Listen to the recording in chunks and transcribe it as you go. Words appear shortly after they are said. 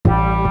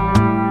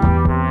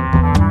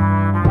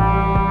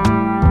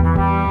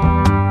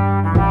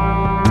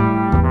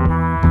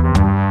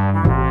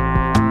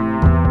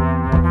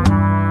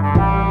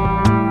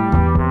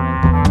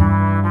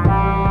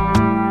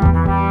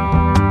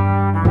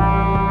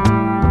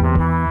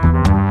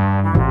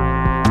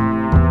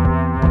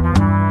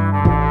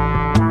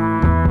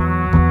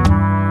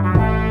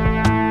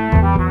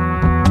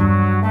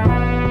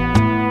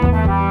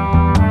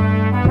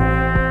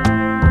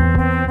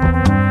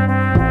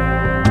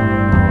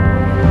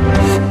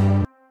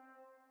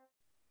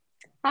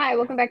Hi,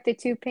 welcome back to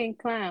Two Pink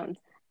Clowns.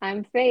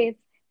 I'm Faith,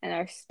 and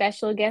our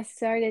special guest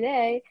star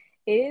today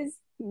is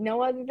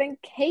no other than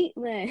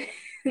Caitlin.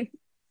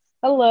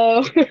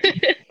 Hello.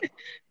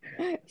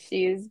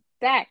 She is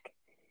back,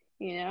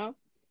 you know?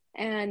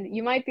 And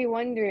you might be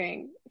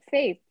wondering,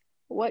 Faith,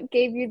 what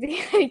gave you the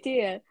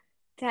idea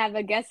to have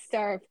a guest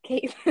star of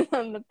Caitlin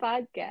on the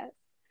podcast?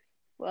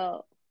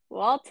 Well,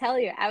 well, I'll tell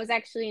you. I was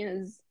actually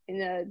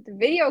in a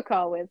video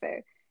call with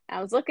her.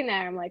 I was looking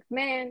at her. I'm like,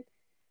 man,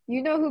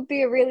 you know who'd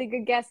be a really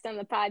good guest on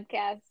the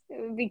podcast? It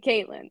would be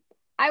Caitlin.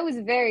 I was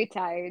very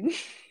tired.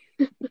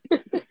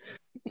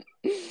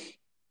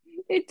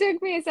 It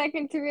took me a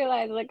second to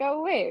realize, like,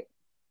 oh wait,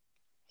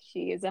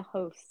 she is a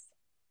host.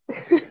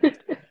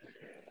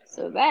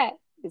 So that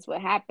is what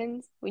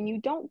happens when you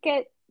don't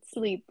get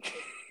sleep.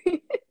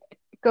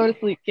 Go to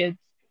sleep, kids.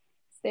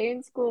 Stay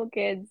in school,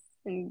 kids,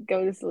 and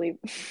go to sleep.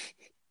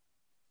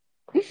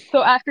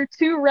 So after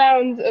two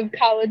rounds of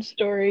college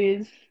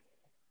stories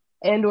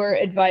and or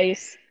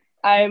advice,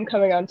 I am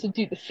coming on to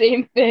do the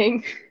same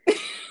thing.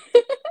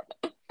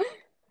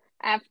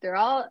 after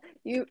all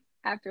you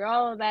after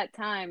all of that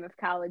time of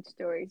college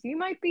stories, you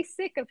might be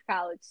sick of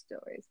college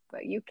stories,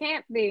 but you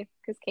can't be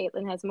because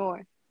Caitlin has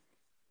more.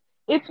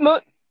 It's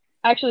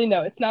actually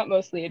no, it's not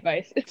mostly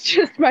advice. It's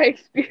just my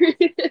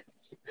experience.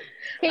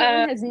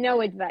 Caitlin Uh, has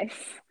no advice.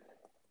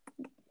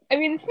 I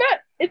mean,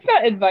 it's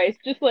not advice.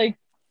 Just like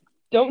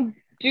don't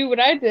do what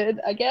I did,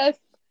 I guess,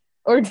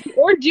 or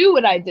do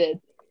what I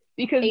did,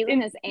 because Caitlin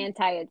in has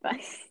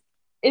anti-advice.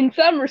 in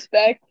some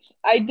respects,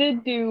 I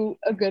did do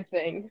a good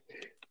thing.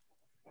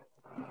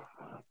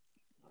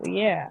 So,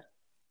 yeah.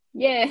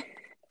 Yeah.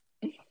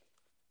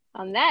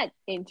 On that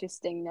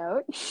interesting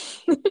note,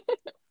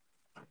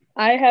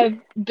 I have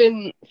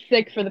been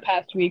sick for the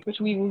past week, which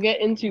we will get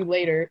into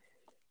later,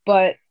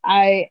 but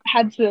I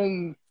had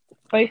some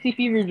spicy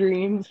fever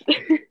dreams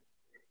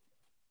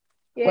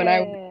when I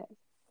yeah.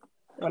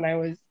 when I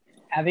was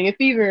having a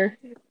fever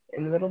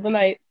in the middle of the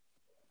night.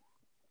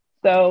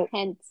 So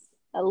Hence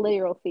a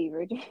literal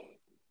fever.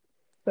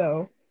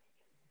 so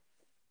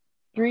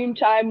dream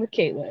time with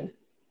Caitlin.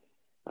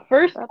 The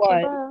first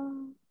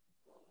one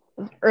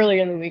was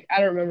earlier in the week. I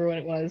don't remember when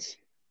it was.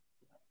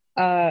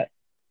 Uh,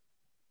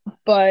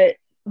 but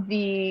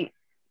the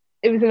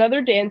it was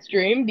another dance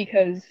dream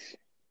because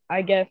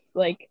I guess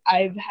like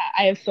I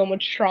have so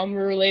much trauma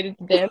related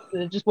to dance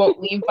that it just won't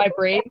leave my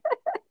brain.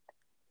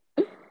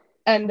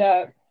 And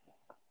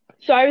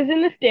so I was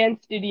in this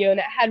dance studio and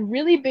it had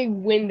really big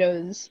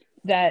windows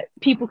that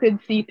people could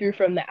see through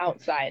from the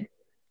outside.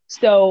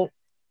 So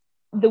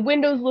the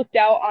windows looked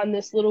out on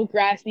this little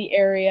grassy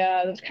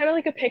area. It was kind of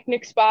like a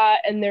picnic spot,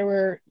 and there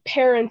were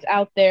parents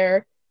out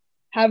there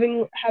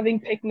having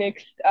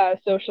picnics,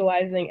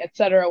 socializing,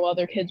 etc., while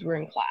their kids were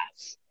in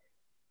class.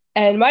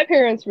 And my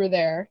parents were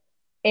there,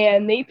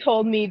 and they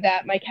told me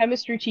that my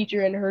chemistry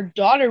teacher and her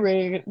daughter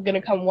were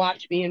gonna come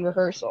watch me in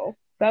rehearsal.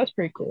 That was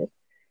pretty cool.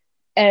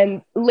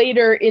 And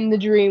later in the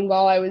dream,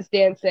 while I was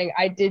dancing,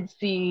 I did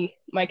see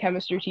my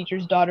chemistry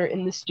teacher's daughter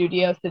in the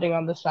studio sitting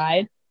on the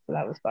side. So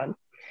that was fun.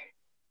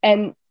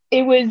 And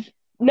it was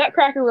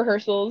Nutcracker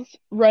rehearsals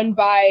run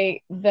by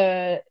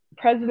the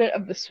president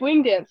of the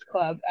swing dance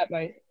club at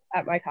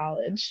my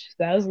college. So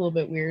that was a little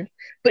bit weird.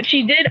 But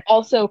she did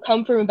also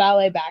come from a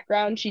ballet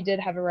background. She did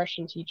have a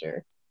Russian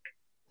teacher.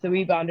 So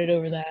we bonded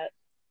over that.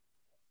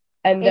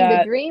 And In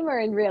the dream or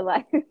in real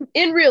life?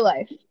 in real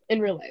life,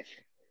 in real life.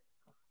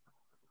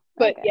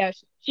 But Okay. yeah,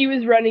 she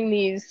was running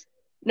these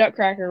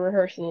Nutcracker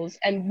rehearsals,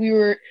 and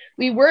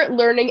we weren't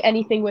learning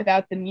anything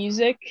without the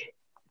music.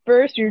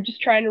 First, we were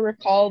just trying to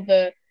recall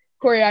the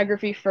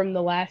choreography from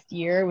the last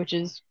year, which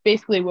is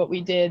basically what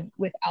we did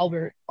with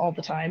Albert all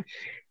the time,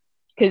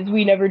 because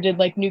we never did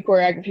like new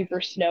choreography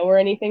for Snow or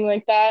anything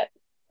like that.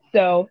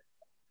 So,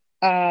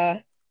 uh,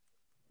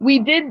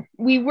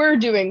 we were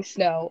doing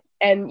Snow,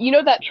 and you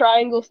know that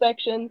triangle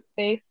section,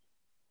 Faith,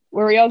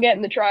 where we all get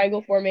in the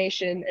triangle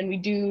formation and we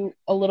do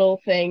a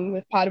little thing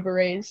with pot de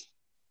berets.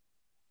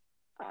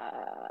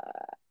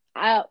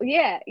 Uh,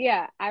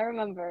 yeah, I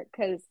remember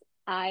because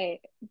I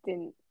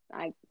didn't, You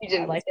I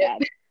didn't was like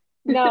bad. it.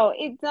 No,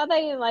 it's not that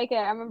I didn't like it.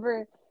 I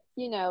remember,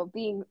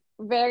 being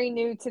very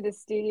new to the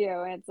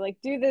studio and it's like,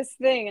 do this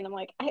thing. And I'm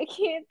like, I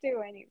can't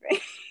do anything.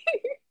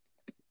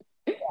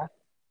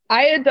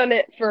 I had done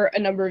it for a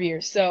number of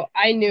years, so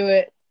I knew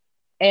it,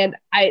 and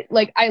I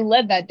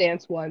led that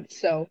dance once,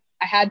 so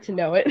I had to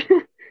know it.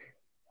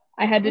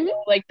 I had to Mhm.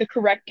 know like the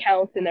correct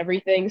count and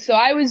everything. So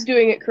I was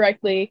doing it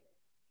correctly,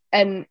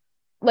 and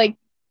like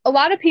a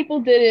lot of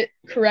people did it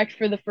correct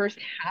for the first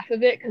half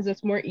of it because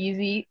it's more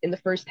easy in the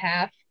first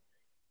half.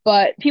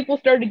 But people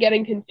started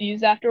getting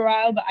confused after a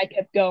while, but I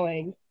kept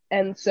going.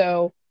 And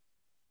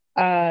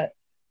uh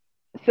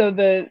so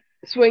the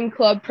swing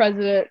club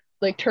president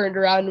like turned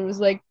around and was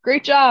like,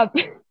 "Great job."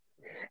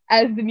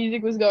 As the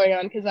music was going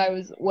on because I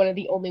was one of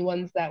the only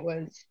ones that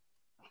was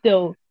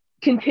still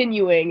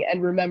continuing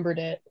and remembered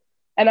it.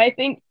 And I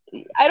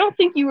don't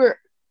think you were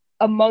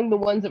among the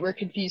ones that were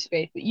confused,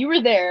 Faith, but you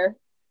were there,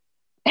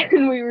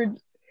 and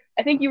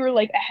I think you were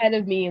like ahead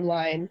of me in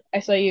line. I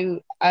saw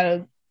you out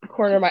of the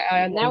corner of my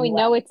eye on the Now we left.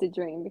 know it's a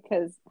dream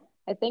because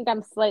I think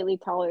I'm slightly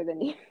taller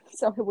than you,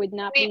 so it would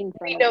not be in We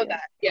front of know you.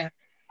 that. Yeah.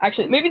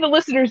 Actually, maybe the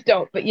listeners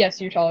don't, but yes,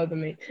 you're taller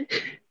than me.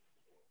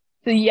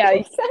 So yeah,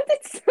 You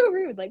sounded so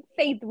rude. Like,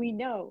 Faith, we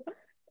know.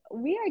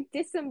 We are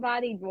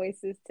disembodied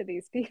voices to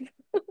these people.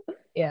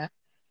 yeah,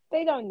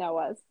 They don't know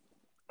us.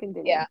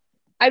 Continue. yeah.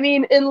 I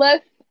mean,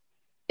 unless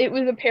it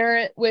was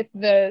apparent with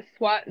the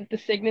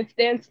Signets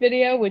dance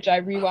video, which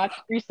I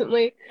rewatched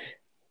recently,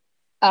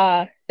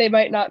 they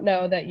might not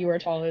know that you are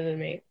taller than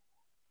me.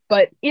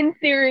 But in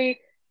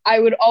theory, I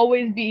would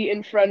always be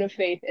in front of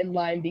Faith in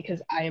line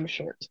because I am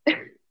short.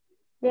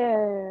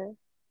 Yeah.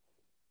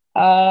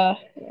 Uh,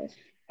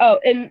 oh,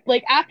 and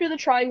like after the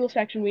triangle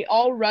section, we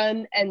all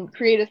run and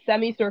create a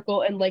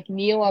semicircle and like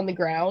kneel on the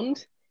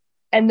ground,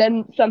 and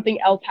then something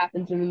else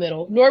happens in the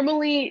middle.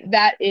 Normally,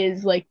 that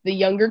is like the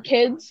younger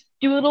kids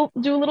do a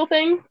little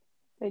thing,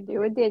 They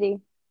do a ditty.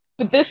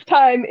 but this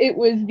time it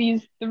was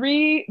these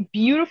three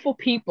beautiful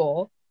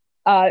people.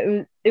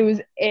 It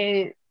was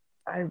a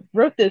I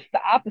wrote this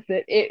the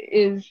opposite. It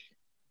is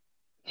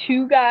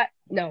two guy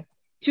no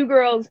two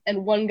girls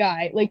and one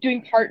guy like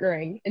doing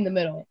partnering in the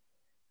middle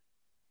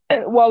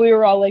while we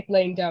were all like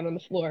laying down on the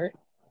floor.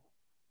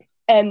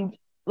 And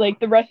like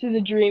the rest of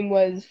the dream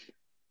was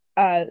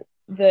uh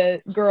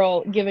the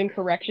girl giving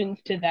corrections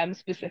to them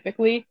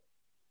specifically,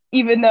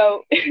 even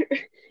though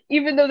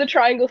even though the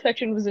triangle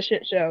section was a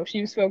shit show,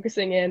 she was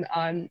focusing in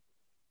on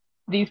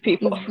these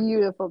people. These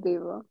beautiful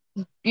people.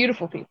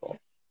 Beautiful people.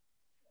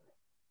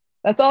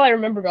 That's all I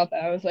remember about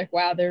that. I was like,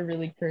 wow, they're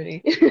really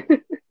pretty.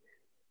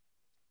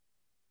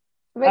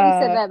 I bet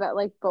you said uh that about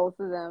like both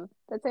of them.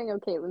 That's how you know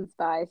Caitlin's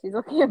bi. She's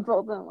looking at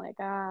both of them like,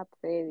 ah,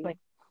 pretty. like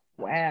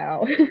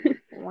wow.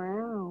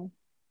 Wow.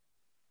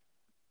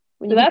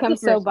 When So you that's become the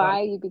so first one.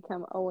 bi, you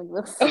become Owen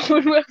Wilson.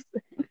 Owen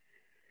Wilson.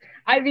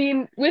 I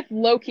mean, with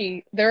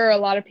Loki, there are a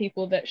lot of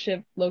people that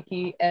ship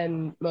Loki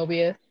and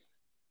Mobius,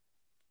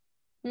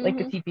 like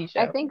the TV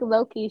I show. think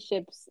Loki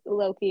ships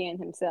Loki and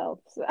himself.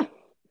 So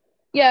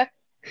Yeah,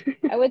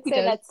 I would he say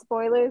does. that's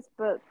spoilers,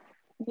 but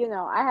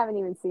I haven't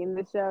even seen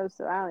the show,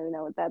 so I don't even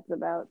know what that's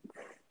about.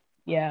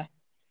 Yeah.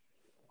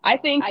 I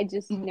think I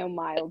just know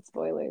mild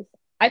spoilers.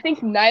 I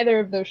think neither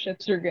of those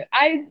ships are good.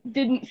 I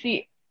didn't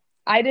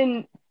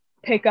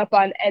pick up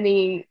on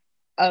any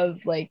of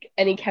like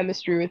any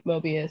chemistry with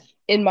Mobius,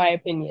 in my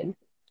opinion.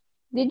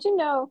 Did you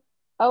know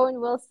Owen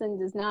Wilson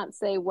does not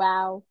say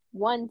wow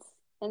once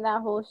in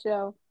that whole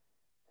show?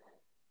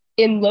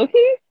 In Loki,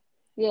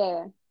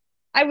 Yeah,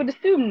 I would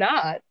assume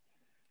not.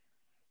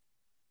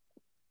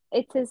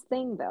 it's his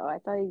thing though.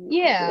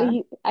 Yeah.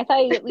 I thought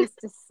he'd at least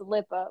just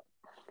slip up.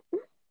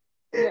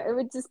 It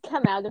would just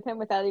come out of him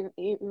without even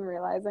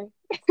realizing.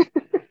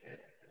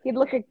 He'd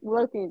look at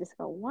Loki and just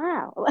go,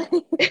 "Wow,"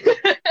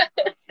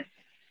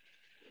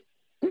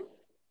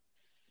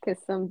 because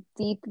some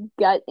deep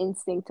gut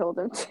instinct told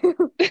him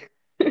to.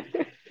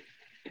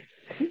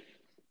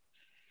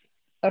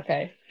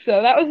 Okay.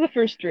 So that was the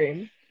first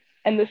dream.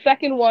 And the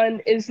second one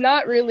is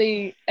not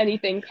really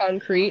anything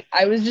concrete.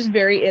 I was just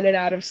very in and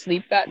out of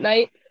sleep that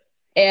night.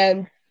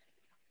 And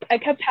I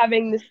kept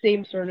having the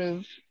same sort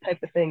of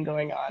type of thing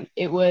going on.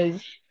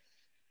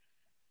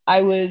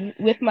 I was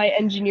with my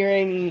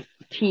engineering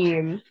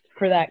team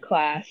for that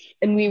class,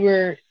 and we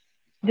were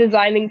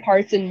designing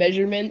parts and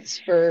measurements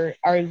for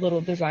our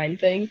little design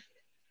thing.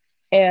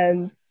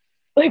 And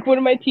like one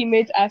of my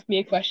teammates asked me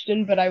a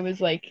question, but I was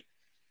like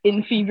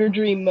in fever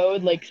dream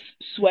mode, like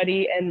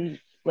sweaty and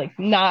like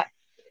not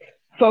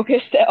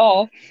focused at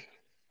all.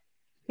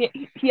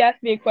 He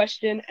asked me a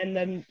question, and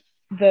then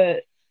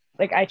the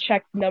like I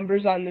checked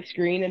numbers on the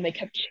screen and they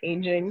kept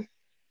changing,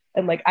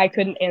 and like I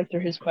couldn't answer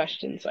his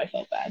question, so I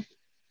felt bad.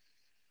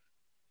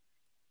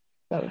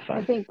 That was I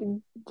fun. think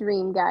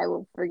Dream Guy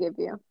will forgive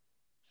you.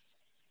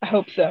 I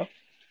hope so.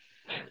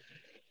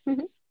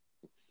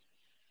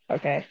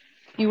 Okay.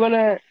 You want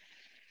to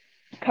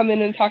come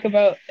in and talk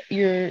about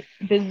your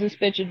business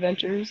pitch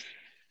adventures?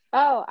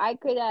 Oh, I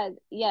could add,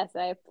 yes,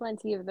 I have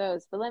plenty of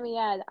those, but let me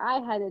add, I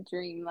had a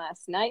dream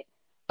last night,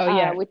 Oh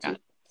yeah. which is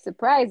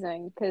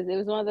surprising because it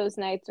was one of those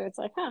nights where it's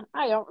like, huh,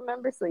 I don't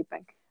remember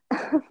sleeping.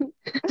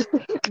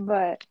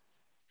 But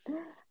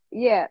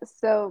yeah,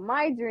 so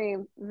my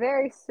dream,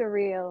 very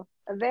surreal,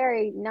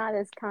 very not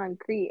as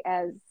concrete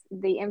as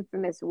the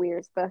infamous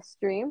Weir's Bus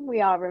dream.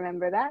 We all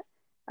remember that.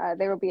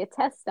 There will be a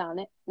test on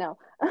it. No.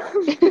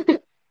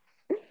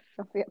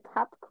 There'll be a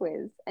pop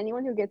quiz.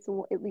 Anyone who gets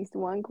at least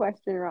one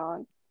question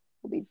wrong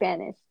will be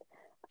banished.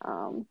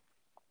 Um,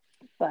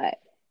 but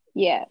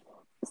yeah.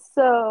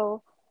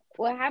 So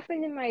what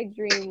happened in my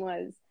dream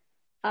was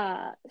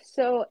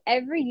so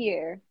every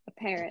year,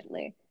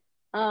 apparently,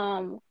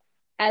 um,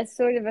 as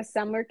sort of a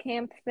summer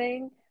camp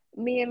thing,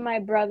 me and my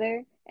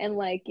brother and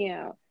like,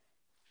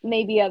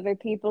 maybe other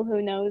people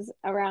who knows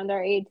around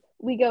our age,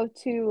 we go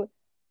to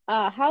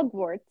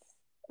Hogwarts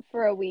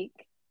for a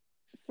week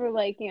for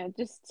like,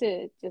 just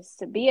to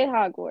be at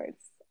Hogwarts.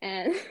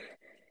 And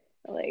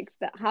like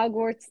the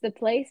Hogwarts the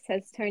place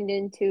has turned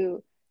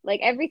into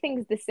like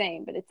everything's the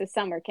same, but it's a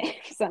summer camp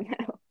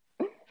somehow.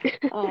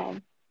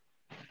 Um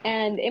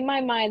And in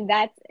my mind,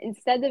 that's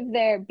instead of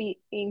there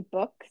being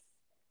books,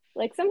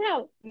 like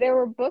somehow there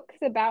were books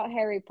about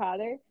Harry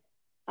Potter.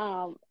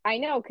 I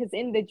know because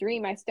in the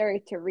dream I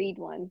started to read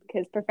one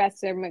because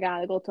Professor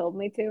McGonagall told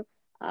me to.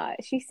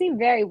 She seemed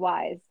very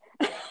wise.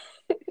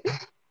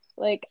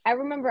 Like I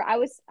remember I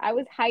was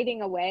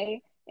hiding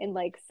away in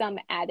like some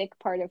attic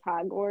part of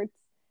Hogwarts,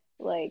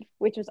 like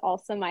which was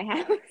also my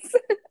house.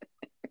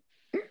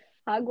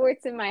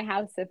 Hogwarts and my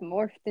house have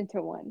morphed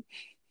into one.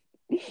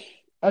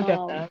 I'll get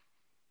Um, that.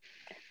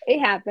 it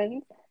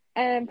happened,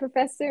 and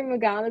Professor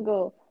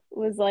McGonagall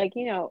was like,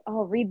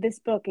 oh, read this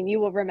book and you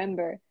will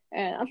remember.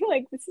 And I'm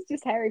like, this is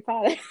just Harry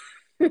Potter.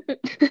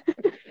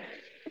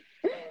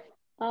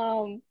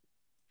 um,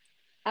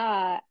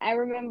 I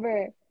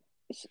remember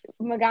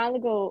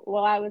McGonagall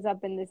while I was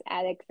up in this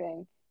attic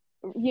thing,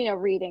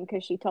 reading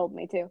because she told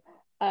me to.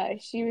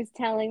 She was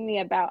telling me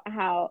about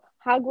how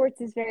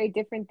Hogwarts is very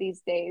different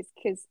these days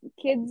because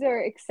kids are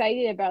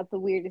excited about the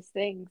weirdest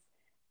things.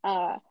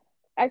 Uh,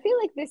 I feel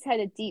like this had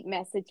a deep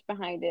message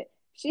behind it.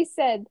 She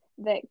said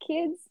that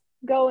kids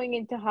going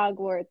into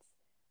Hogwarts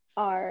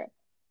are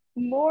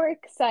more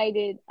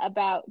excited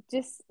about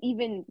just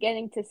even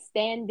getting to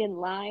stand in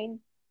line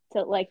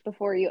to like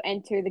before you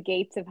enter the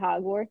gates of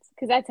Hogwarts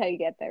because that's how you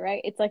get there,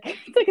 right? It's like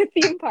it's like a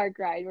theme park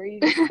ride where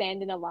you just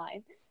stand in a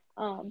line.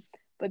 Um,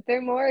 but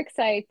they're more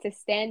excited to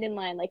stand in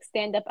line, like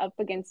stand up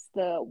against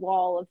the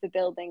wall of the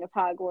building of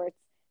Hogwarts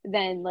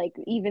than like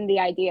even the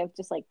idea of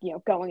just like,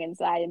 going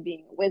inside and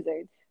being a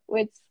wizard,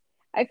 which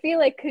I feel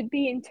like could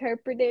be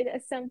interpreted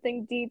as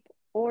something deep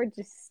or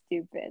just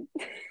stupid.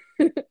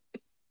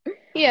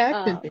 Yeah, it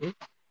could um, be.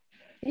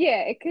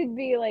 yeah, it could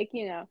be like,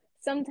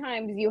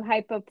 sometimes you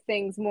hype up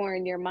things more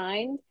in your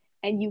mind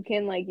and you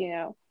can like,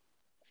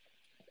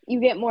 you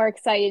get more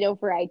excited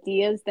over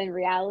ideas than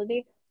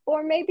reality.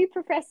 Or maybe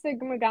Professor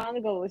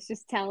McGonagall was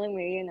just telling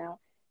me,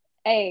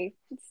 hey,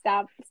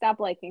 stop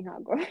liking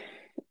Hogwarts.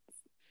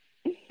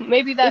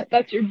 Maybe It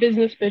that's your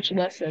business pitch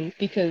lesson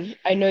because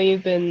I know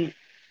you've been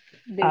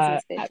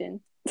business uh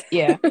bitching.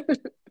 yeah,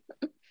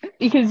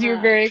 because you're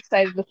uh very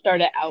excited to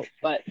start it out,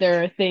 but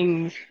there are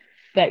things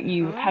that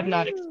you have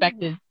not oh,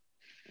 expected.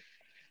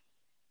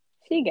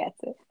 she gets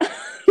it.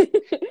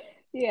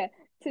 Yeah,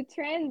 to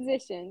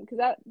transition because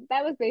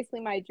that was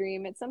basically my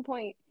dream. At some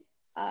point,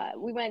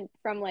 we went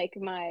from like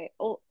my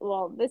old,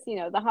 well, this the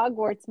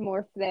Hogwarts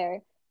morph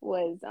there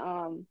was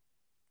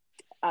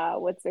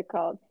what's it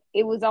called?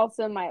 It was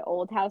also my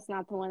old house,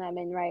 not the one I'm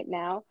in right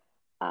now.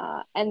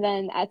 And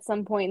then at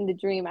some point in the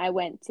dream, I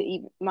went to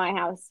even my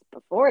house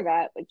before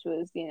that, which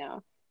was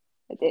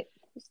it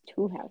was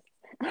two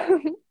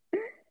houses.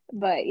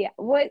 But yeah,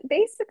 what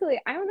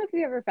basically I don't know if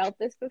you ever felt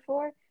this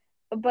before,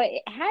 but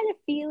it had a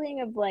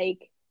feeling of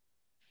like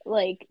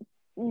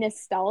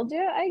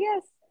nostalgia, I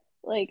guess.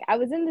 Like I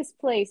was in this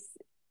place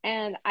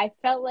and I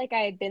felt like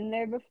I had been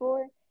there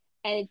before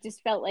and it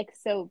just felt like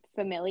so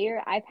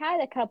familiar. I've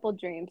had a couple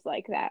dreams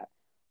like that,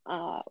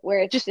 where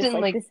it's Just just in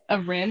like like this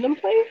a random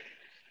place?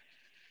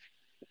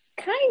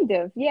 kind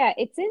of, yeah,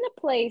 it's in a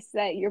place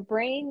that your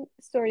brain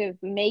sort of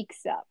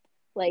makes up.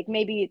 Like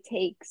maybe it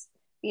takes,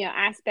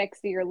 aspects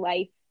of your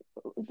life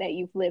that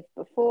you've lived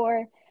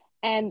before.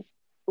 And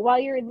while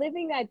you're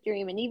living that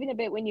dream, and even a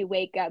bit when you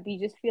wake up, you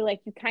just feel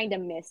like you kind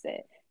of miss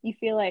it. You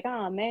feel like,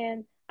 oh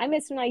man, I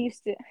miss when I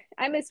used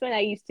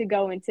to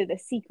go into the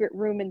secret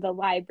room in the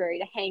library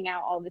to hang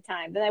out all the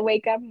time. Then I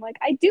wake up, I'm like,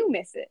 I do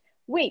miss it.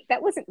 Wait,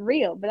 that wasn't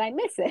real, but I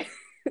miss it.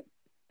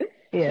 Does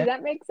Yeah.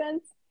 that make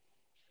sense?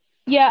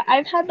 Yeah,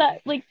 I've had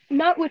that like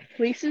not with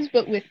places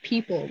but with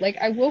people. Like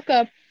I woke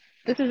up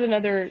this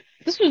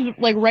was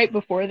like right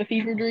before the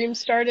fever dream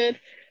started,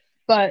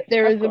 but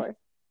there Of was a course.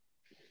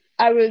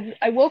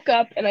 I woke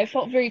up and I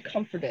felt very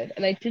comforted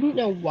and I didn't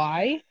know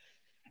why,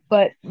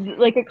 but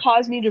like it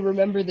caused me to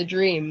remember the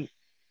dream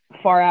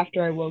far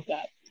after I woke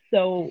up.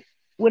 So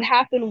what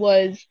happened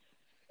was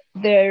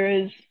there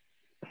is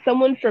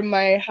someone from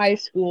my high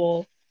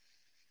school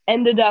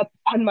ended up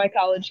on my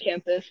college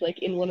campus, like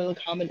in one of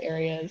the common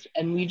areas,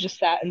 and we just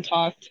sat and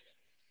talked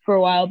for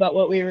a while about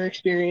what we were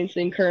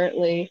experiencing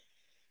currently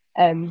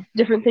and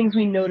different things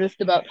we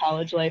noticed about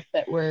college life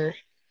that were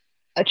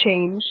a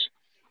change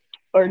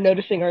or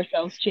noticing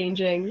ourselves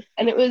changing.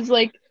 And it was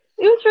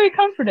very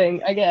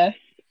comforting, I guess.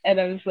 And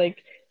I was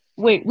like,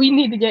 wait, we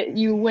need to get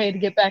you away to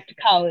get back to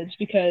college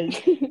because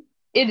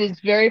it is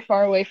very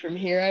far away from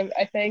here.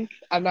 I think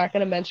I'm not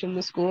going to mention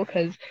the school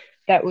because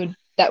that would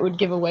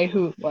give away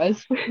who it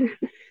was.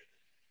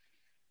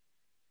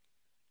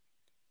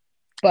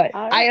 But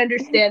All I right.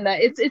 understand that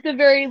it's a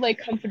very like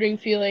comforting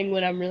feeling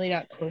when I'm really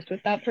not close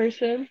with that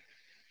person.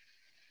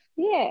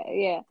 Yeah,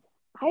 yeah.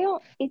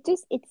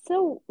 It's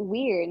so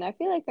weird. And I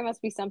feel like there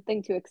must be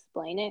something to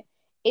explain it.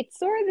 It's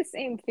sort of the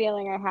same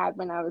feeling I had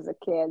when I was a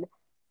kid.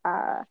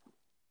 Uh,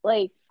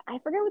 like, I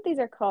forget what these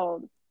are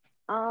called.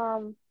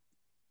 Um,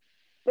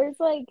 there's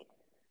like,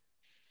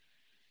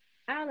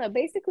 I don't know,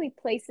 basically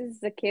places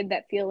as a kid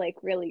that feel like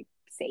really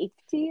safe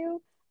to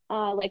you.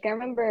 Like I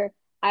remember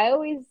I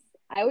always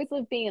I always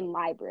loved being in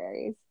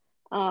libraries.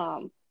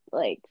 Um,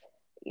 like,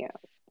 you know.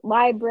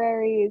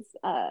 libraries,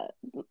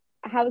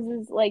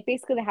 houses, like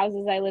basically the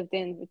houses I lived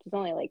in, which is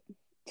only like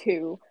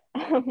two.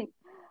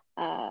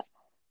 uh,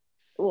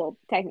 well,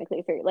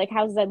 technically three, like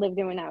houses I lived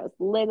in when I was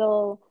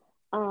little,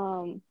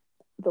 um,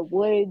 the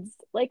woods,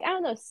 like I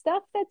don't know,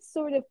 stuff that's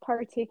sort of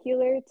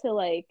particular to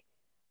like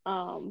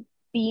um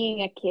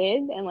being a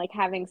kid and like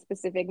having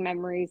specific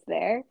memories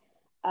there.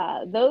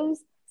 Those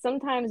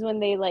sometimes when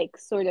they like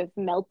sort of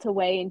melt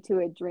away into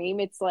a dream,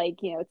 it's like,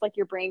 it's like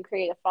your brain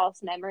create a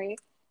false memory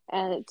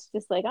and it's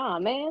just like, oh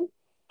man,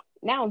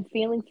 now I'm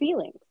feeling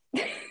feelings.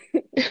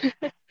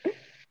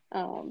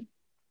 um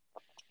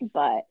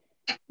but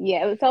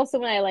yeah, it was also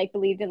when I like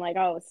believed in like,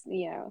 oh,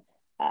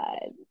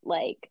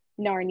 like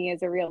Narnia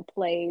is a real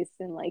place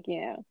and like,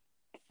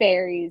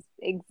 fairies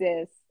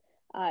exist.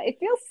 It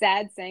feels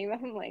sad saying that.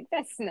 I'm like,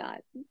 that's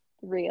not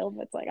real,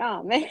 but it's like,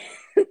 oh man,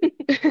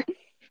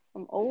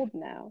 I'm old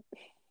now.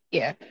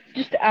 Yeah,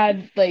 just to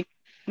add like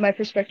my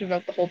perspective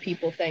of the whole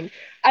people thing.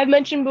 I've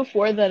mentioned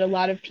before that a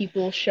lot of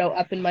people show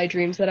up in my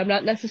dreams that I'm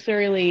not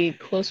necessarily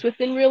close with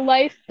in real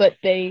life, but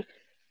they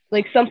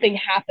like something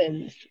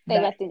happens They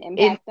that left an it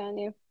impact on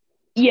you.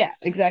 yeah,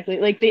 exactly.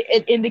 Like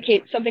it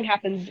indicates something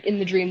happens in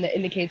the dream that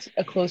indicates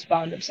a close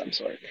bond of some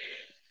sort.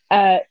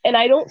 And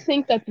I don't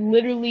think that's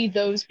literally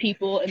those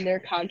people and their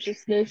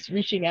consciousness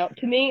reaching out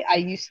to me. I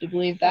used to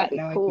believe That'd that, be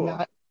now I do cool.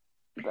 not.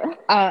 But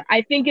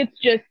I think it's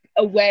just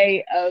a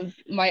way of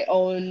my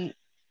own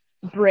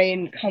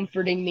brain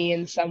comforting me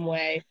in some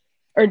way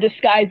or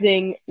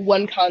disguising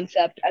one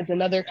concept as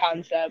another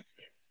concept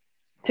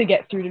to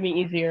get through to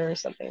me easier or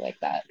something like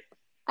that.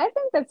 I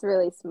think that's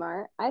really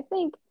smart. I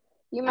think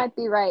you might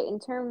be right in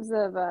terms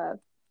of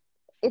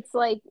it's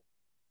like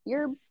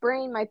your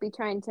brain might be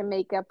trying to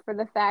make up for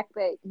the fact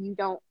that you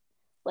don't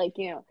like,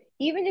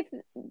 even if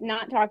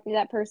not talking to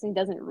that person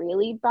doesn't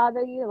really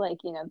bother you, like,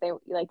 they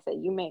like I said,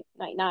 you might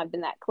not have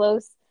been that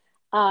close.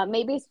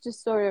 Maybe it's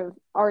just sort of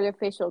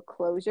artificial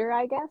closure,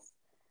 I guess.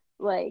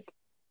 Like,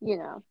 you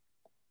know,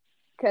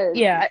 because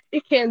Yeah,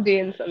 it can be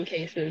in some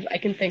cases. I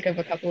can think of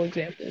a couple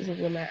examples of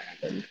when that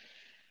happened.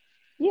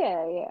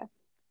 yeah, yeah.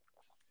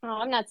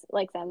 I'm not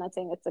like I said, I'm not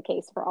saying it's the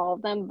case for all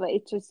of them, but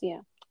it's just,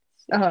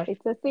 Uh-huh.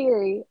 it's a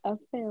theory, a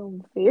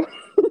film theory.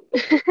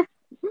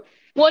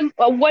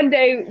 One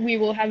day we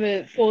will have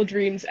a full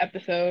dreams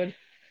episode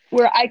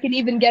where I can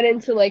even get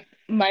into like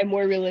my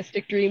more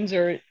realistic dreams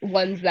or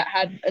ones that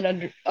had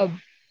a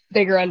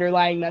bigger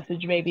underlying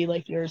message maybe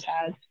like yours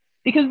has.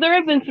 Because there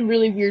have been some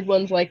really weird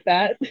ones like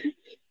that.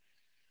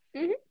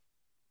 Hmm.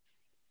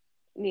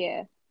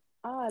 Yeah.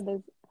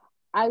 There's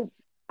I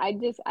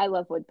I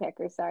love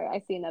woodpeckers. Sorry, I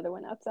see another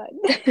one outside.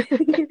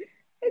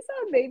 I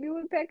saw a baby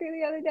woodpecker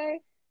the other day.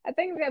 I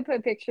think I'm gonna put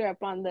a picture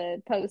up on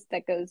the post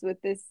that goes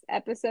with this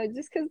episode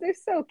just because they're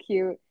so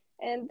cute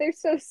and they're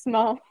so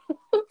small.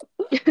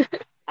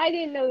 I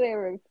didn't know they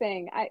were a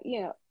thing.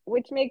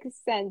 Which makes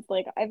sense.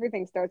 Like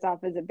everything starts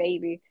off as a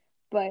baby,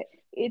 but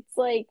it's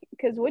like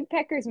because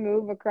woodpeckers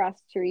move across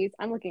trees.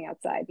 I'm looking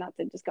outside, not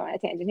to just go on a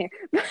tangent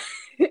here.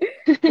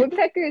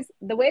 Woodpeckers,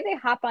 the way they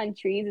hop on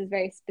trees is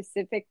very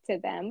specific to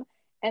them.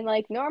 And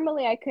like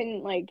normally I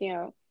couldn't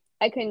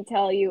I couldn't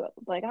tell you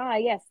like,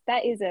 yes,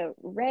 that is a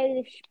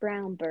reddish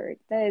brown bird.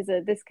 That is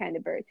a this kind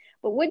of bird.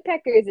 But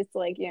woodpeckers, it's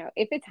like,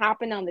 if it's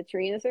hopping on the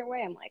tree in a certain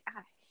way, I'm like,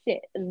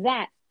 shit,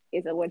 that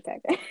is a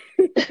woodpecker.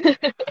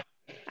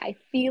 I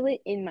feel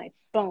it in my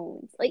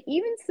bones. Like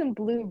even some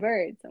blue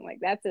birds. I'm like,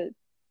 that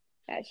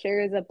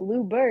sure is a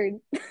blue bird.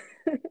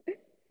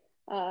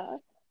 uh,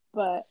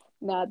 but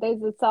no,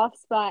 there's a soft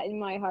spot in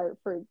my heart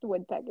for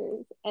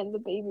woodpeckers and the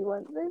baby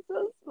ones. They're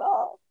so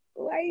small.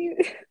 Why you?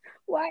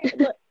 Why?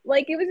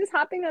 Like it was just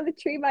hopping on the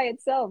tree by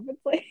itself.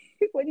 It's like,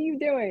 what are you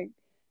doing?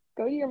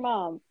 Go to your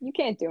mom. You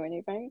can't do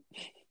anything.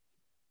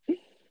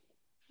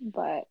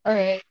 But All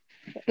right,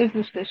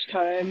 business this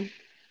time.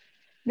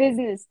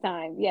 business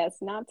time. Yes,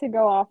 not to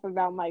go off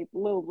about my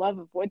little love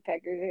of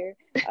woodpeckers here.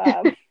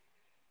 I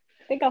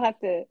think I'll have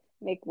to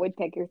make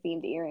woodpecker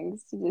themed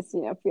earrings to just,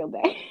 feel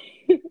better.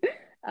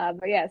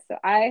 But yeah, so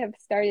I have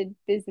started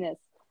business.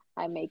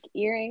 I make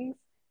earrings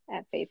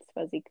at Faith's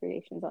Fuzzy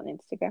Creations on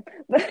Instagram.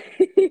 But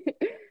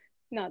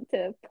not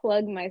to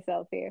plug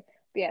myself here.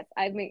 But yes,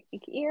 I make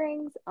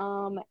earrings.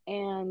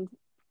 And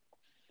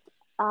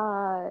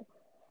uh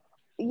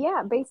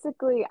yeah,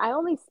 basically I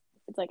only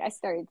it's like I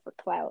started for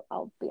clout,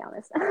 I'll be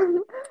honest.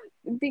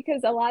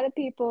 Because a lot of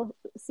people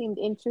seemed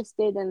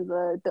interested in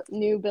the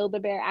new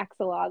Build-A-Bear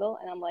axolotl,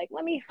 and I'm like,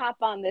 let me hop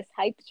on this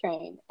hype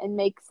train and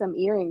make some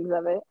earrings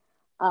of it.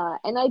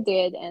 And I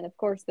did, and of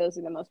course those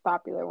are the most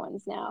popular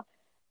ones now.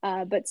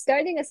 But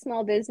starting a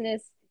small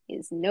business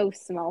is no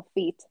small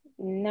feat.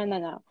 No,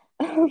 no,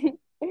 no.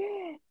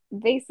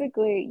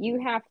 Basically, you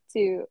have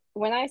to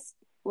when I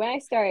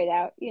started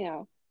out,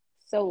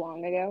 so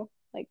long ago,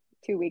 like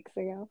 2 weeks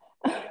ago.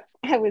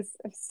 I was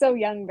so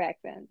young back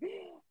then.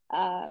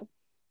 Uh,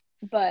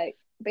 but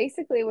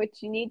basically,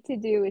 what you need to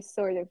do is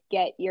sort of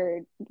get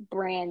your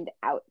brand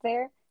out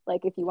there.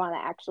 Like if you want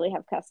to actually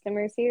have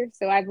customers here.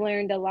 So I've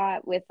learned a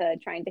lot with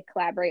trying to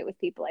collaborate with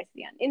people I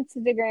see on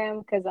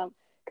Instagram because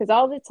Because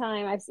all the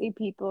time I see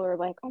people are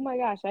like, oh my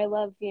gosh, I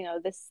love,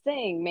 this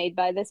thing made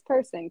by this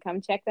person.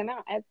 Come check them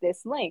out at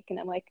this link. And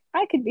I'm like,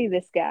 I could be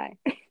this guy.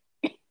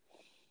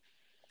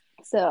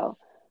 So,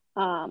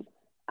 um,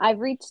 I've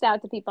reached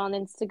out to people on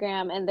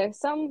Instagram, and there's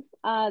some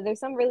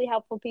really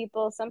helpful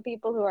people. Some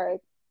people who are,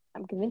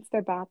 I'm convinced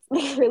they're bots.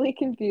 They're really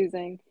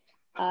confusing.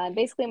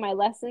 Basically, my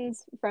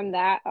lessons from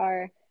that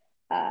are,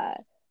 uh,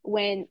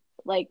 when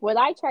like what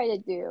I try to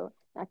do,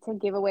 not to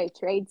give away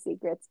trade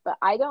secrets, but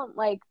I don't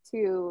like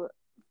to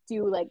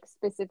do like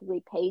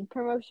specifically paid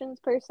promotions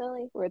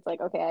personally, where it's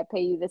like, okay, I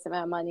pay you this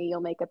amount of money,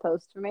 you'll make a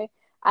post for me.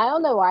 I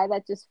don't know why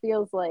that just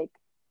feels like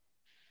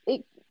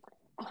it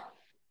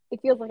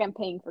it feels like I'm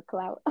paying for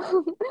clout.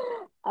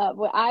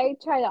 What I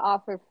try to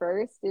offer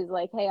first is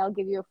like, hey, I'll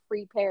give you a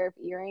free pair of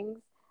earrings,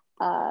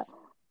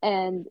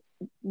 and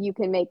you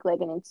can make like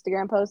an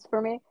Instagram post for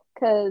me.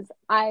 Because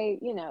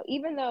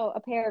even though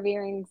a pair of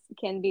earrings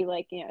can be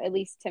like, at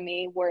least to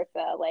me, worth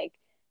like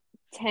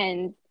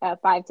 $5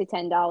 to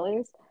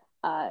 $10,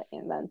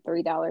 and then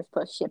 $3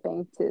 plus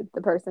shipping to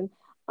the person.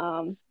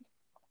 Um,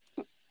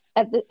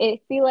 I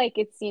feel like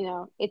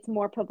it's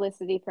more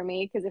publicity for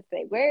me because if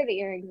they wear the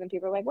earrings and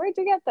people are like, "Where'd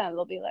you get them?"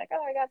 They'll be like,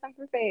 "Oh, I got them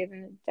from Fave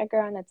and check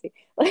her on Etsy."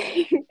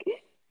 Like,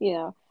 you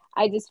know,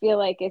 I just feel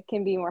like it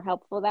can be more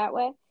helpful that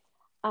way.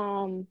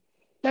 Um,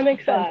 That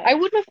makes sense. but I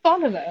wouldn't have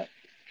thought of that.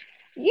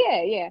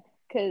 yeah,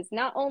 because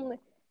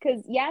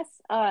yes,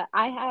 I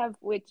have,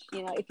 which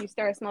if you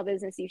start a small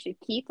business, you should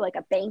keep like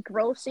a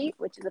bankroll sheet,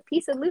 which is a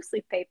piece of loose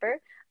leaf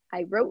paper.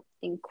 I wrote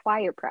in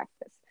choir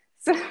practice,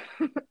 so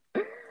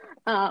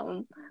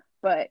um,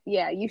 but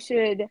yeah, you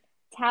should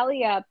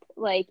tally up,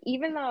 like,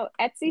 even though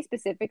Etsy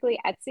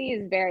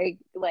is very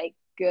like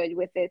good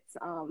with its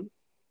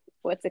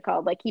what's it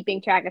called, like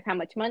keeping track of how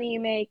much money you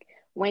make,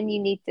 when you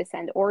need to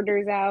send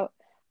orders out.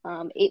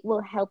 It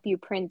will help you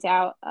print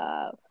out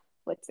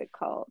what's it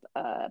called,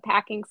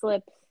 packing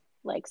slips.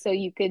 Like, so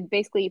you could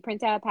basically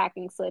print out a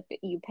packing slip,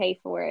 you pay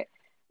for it.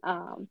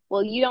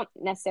 Well, you don't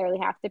necessarily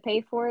have to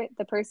pay for it.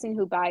 The person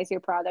who buys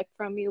your product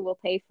from you will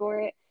pay for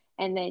it,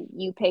 and then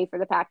you pay for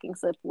the packing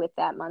slip with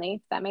that money,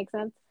 if that makes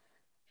sense.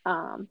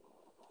 Um,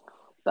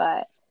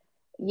 but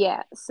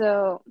yeah,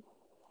 so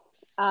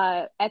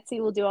Etsy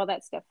will do all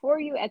that stuff for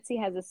you.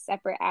 Etsy has a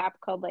separate app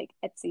called like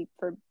Etsy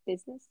for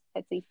Business,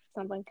 Etsy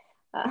something.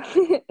 Uh,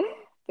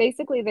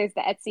 Basically, there's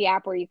the Etsy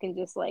app where you can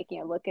just like,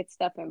 look at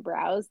stuff and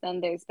browse. Then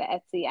there's the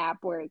Etsy app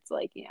where it's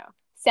like,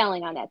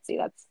 selling on Etsy.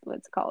 That's what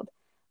it's called.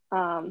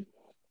 Um,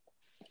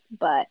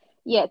 but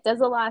yeah, it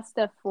does a lot of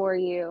stuff for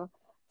you.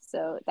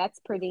 So that's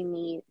pretty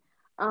neat.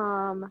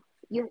 Um,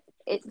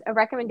 a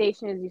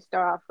recommendation is you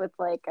start off with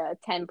like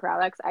 10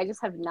 products. I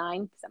just have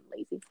 9 because I'm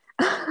lazy.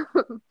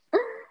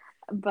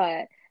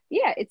 But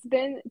yeah, it's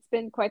been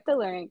quite the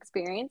learning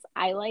experience.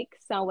 I like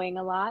sewing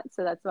a lot,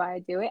 so that's why I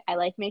do it. I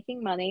like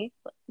making money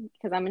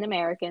because I'm an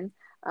American.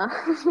 Uh,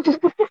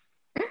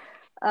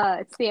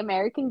 it's the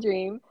American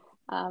dream.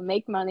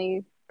 Make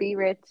money, be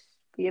rich,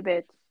 be a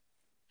bitch.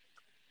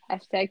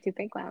 Hashtag two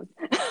pink clowns.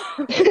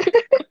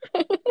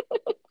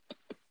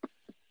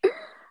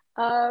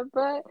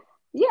 But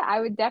yeah, I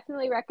would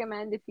definitely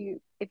recommend, if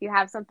you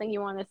have something you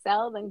want to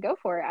sell, then go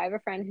for it. I have a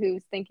friend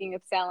who's thinking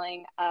of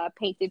selling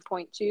painted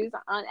point shoes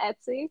on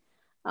Etsy.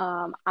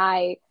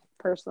 I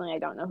personally, I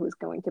don't know who's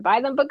going to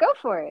buy them, but go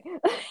for it.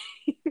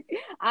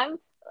 I'm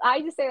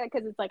I just say that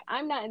because it's like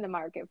I'm not in the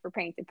market for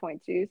painted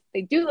point shoes.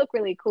 They do look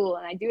really cool,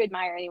 and I do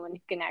admire anyone who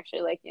can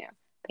actually like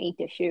paint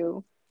a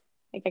shoe.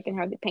 Like I can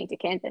hardly paint a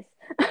canvas.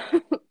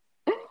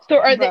 So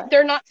are they? But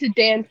They're not to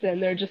dance in.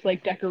 They're just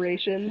like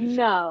decorations.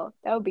 no,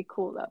 that would be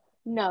cool though.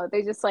 No,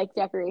 they're just like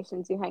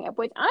decorations you hang up.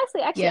 Which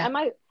honestly, actually,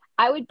 Yeah.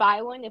 I would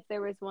buy one if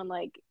there was one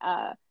like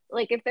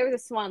if there was a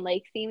Swan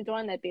Lake themed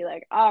one, that'd be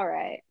like, all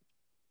right,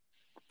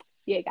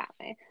 you got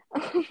me.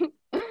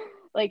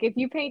 Like if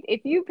you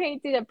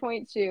painted a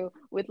point shoe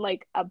with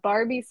like a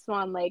Barbie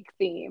Swan Lake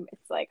theme,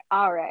 it's like,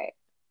 all right,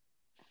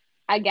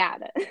 I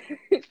got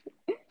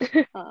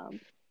it. um,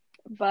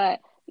 but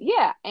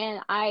yeah,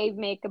 and I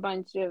make a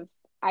bunch of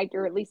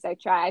or at least I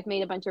try. I've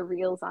made a bunch of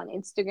reels on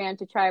Instagram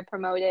to try to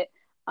promote it.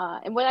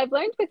 And what I've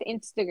learned with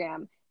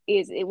Instagram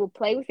is it will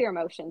play with your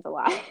emotions a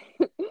lot.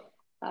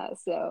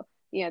 So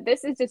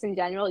this is just in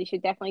general. You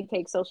should definitely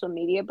take social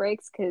media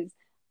breaks because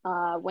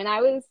when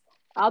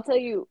I'll tell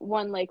you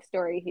one like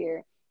story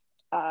here.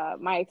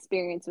 My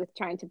experience with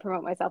trying to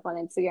promote myself on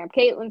Instagram.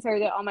 Caitlin's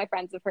heard it. All my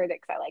friends have heard it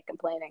because I like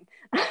complaining.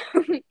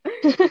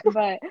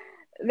 But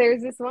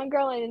there's this one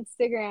girl on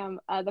Instagram,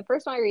 the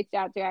first one I reached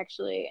out to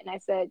actually, and I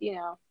said,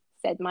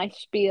 said my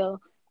spiel.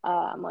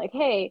 I'm like,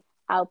 hey,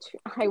 I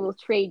will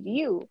trade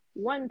you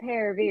one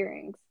pair of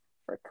earrings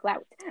for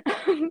clout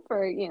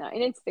for an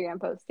Instagram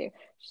post here.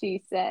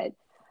 She said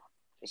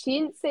she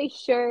didn't say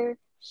sure.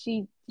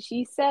 She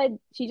said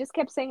she just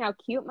kept saying how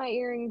cute my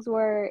earrings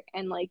were,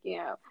 and like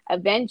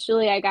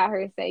eventually I got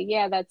her to say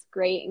yeah, that's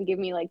great, and give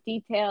me like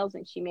details,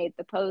 and she made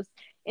the post.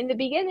 In the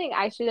beginning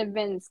I should have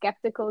been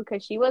skeptical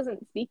because she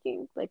wasn't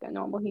speaking like a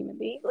normal human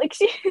being, like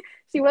she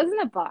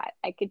wasn't a bot,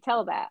 I could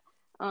tell that.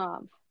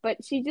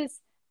 But she just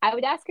I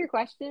would ask her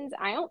questions.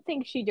 I don't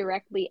think she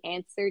directly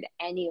answered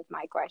any of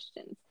my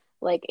questions.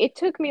 Like it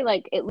took me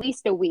like at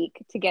least a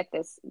week to get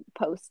this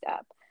post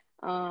up.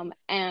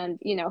 And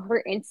you know,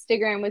 her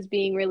Instagram was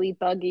being really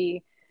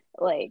buggy.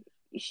 Like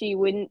she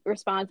wouldn't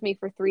respond to me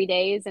for 3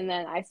 days, and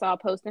then I saw a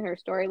post in her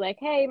story like,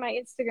 "Hey, my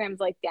Instagram's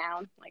like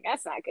down." Like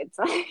that's not a good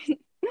sign.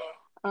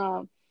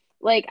 um,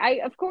 like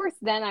I, of course,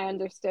 then I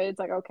understood. It's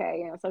like okay,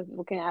 you know, some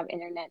people can have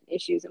internet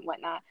issues and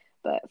whatnot.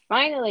 But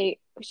finally,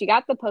 she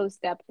got the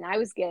post up, and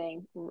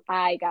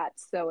I got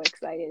so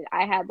excited.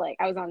 I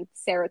was on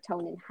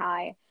serotonin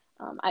high.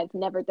 I've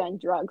never done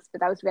drugs,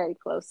 but that was very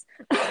close.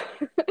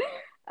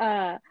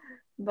 uh,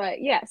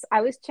 but yes,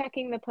 I was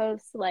checking the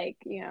posts like,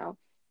 you know,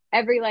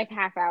 every like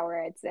half hour,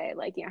 I'd say,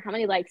 like, you know, how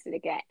many likes did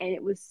it get? And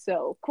it was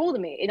so cool to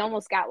me. It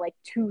almost got like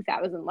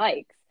 2,000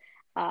 likes.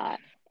 Uh,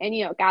 and,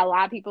 you know, got a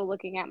lot of people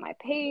looking at my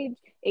page.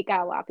 It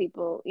got a lot of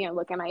people, you know,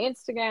 looking at my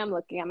Instagram,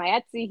 looking at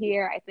my Etsy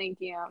here. I think,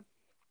 you know,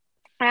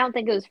 I don't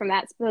think it was from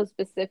that post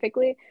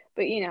specifically,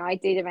 but you know, I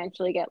did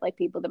eventually get like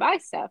people to buy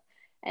stuff.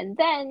 And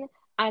then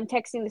I'm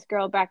texting this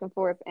girl back and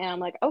forth, and I'm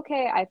like,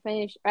 okay, I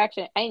finished.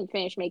 Actually, I didn't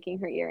finish making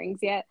her earrings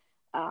yet.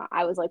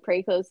 I was like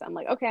pretty close. I'm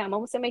like, okay, I'm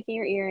almost done making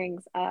your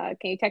earrings. Can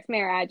you text me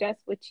her address?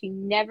 Which she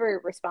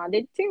never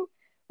responded to,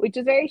 which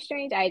is very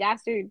strange. I had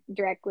asked her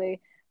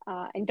directly,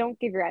 and don't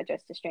give your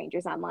address to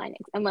strangers online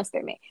unless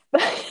they're me.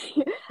 But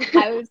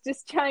I was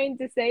just trying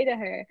to say to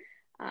her,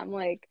 I'm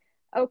like,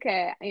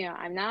 okay, you know,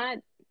 I'm not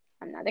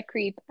a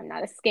creep. I'm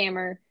not a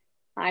scammer.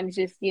 I'm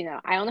just, you know,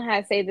 I don't know how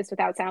to say this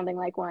without sounding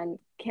like one.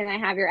 Can I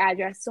have your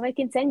address so I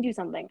can send you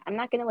something? I'm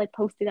not gonna like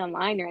post it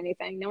online or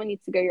anything. No one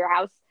needs to go to your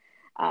house.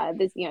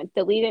 This, you know,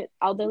 delete it.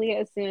 I'll delete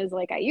it as soon as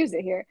like I use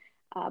it here.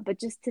 But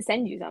just to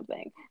send you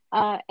something.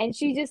 And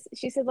she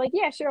said like,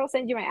 yeah, sure, I'll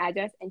send you my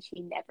address, and she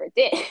never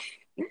did.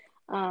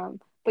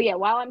 But yeah,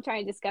 while I'm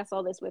trying to discuss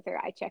all this with her,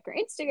 I check her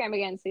Instagram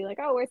again, see like,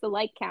 oh, where's the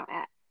like count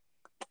at?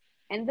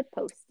 And the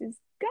post is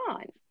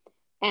gone.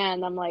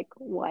 And I'm like,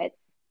 what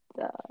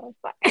the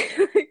fuck?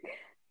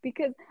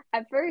 Because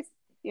at first,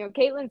 you know,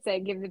 Caitlin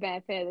said give the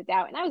benefit of the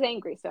doubt, and I was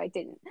angry, so I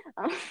didn't.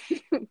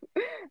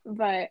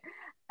 But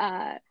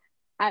uh,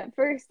 at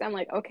first, I'm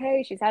like,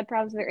 okay, she's had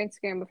problems with her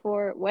Instagram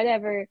before,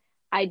 whatever.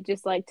 I'd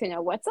just like to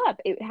know what's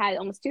up. It had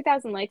almost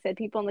 2,000 likes, had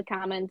people in the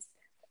comments,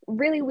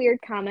 really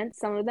weird comments,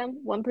 some of them.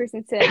 One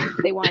person said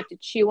they wanted to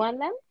chew on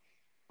them.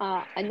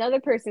 Another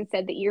person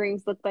said the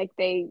earrings looked like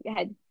they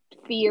had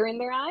fear in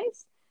their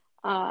eyes.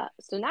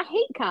 So not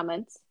hate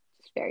comments,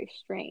 just very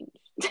strange.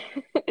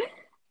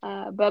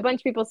 But a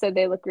bunch of people said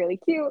they look really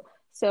cute.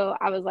 So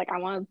I was like, I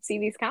want to see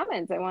these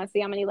comments. I want to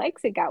see how many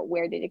likes it got.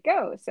 Where did it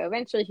go? So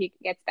eventually she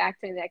gets back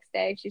to me the next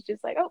day. She's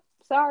just like, oh,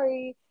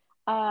 sorry.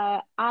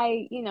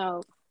 You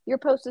know, your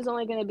post is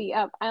only going to be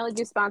up. I only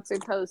do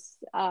sponsored posts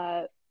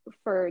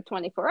for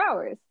 24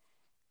 hours.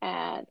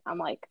 And I'm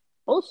like,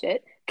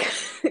 bullshit.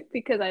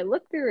 Because I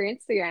looked through her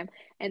Instagram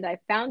and I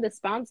found a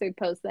sponsored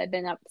post that had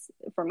been up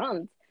for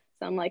months.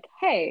 So I'm like,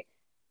 hey,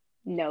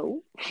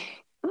 no,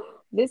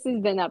 this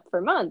has been up for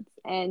months.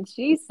 And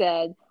she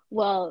said,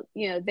 well,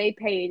 you know, they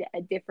paid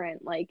a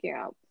different, like, you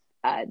know,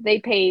 they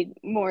paid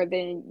more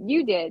than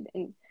you did.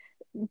 And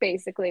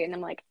basically, and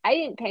I'm like, I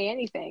didn't pay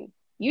anything.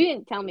 You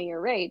didn't tell me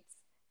your rates.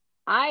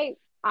 I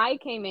I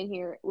came in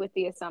here with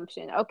the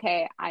assumption,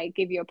 okay, I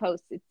give you a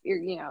post, it's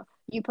you know,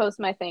 you post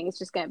my thing, it's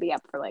just gonna be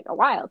up for like a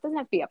while. It doesn't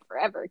have to be up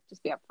forever,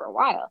 just be up for a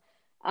while.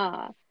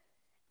 Uh,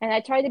 and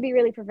I tried to be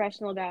really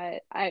professional about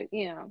it.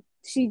 You know,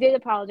 she did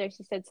apologize.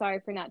 She said, sorry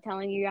for not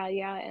telling you, yada,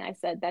 yada. And I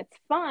said, that's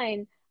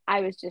fine.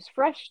 I was just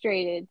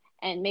frustrated.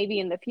 And maybe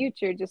in the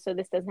future, just so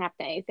this doesn't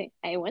happen to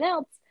anyone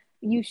else,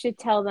 you should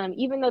tell them,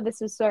 even though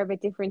this is sort of a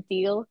different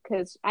deal,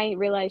 because I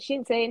realized she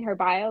didn't say in her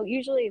bio.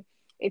 Usually,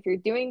 if you're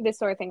doing this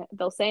sort of thing,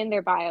 they'll say in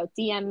their bio,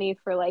 DM me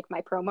for like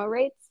my promo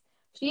rates.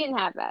 She didn't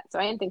have that. So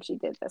I didn't think she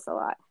did this a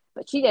lot,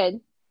 but she did.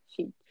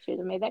 She should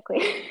have made that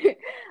clear.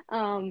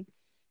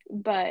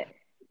 But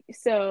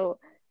so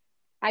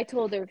I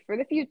told her for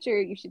the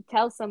future, you should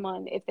tell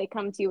someone if they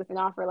come to you with an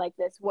offer like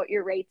this, what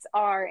your rates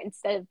are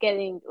instead of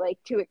getting like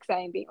too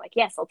excited and being like,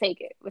 yes, I'll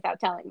take it without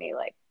telling me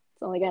like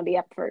it's only going to be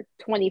up for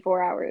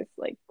 24 hours.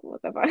 Like,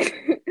 what the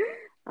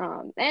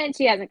fuck? And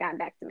she hasn't gotten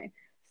back to me.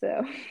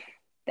 So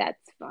that's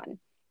fun.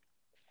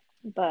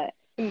 But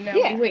Now we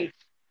yeah. wait.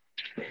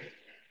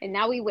 And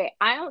now we wait.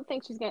 I don't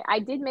think she's going to, I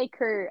did make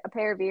her a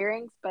pair of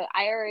earrings, but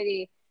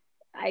I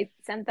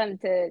sent them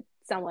to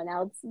someone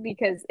else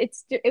because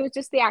it was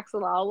just the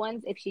axolotl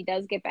ones. If she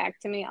does get back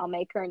to me, I'll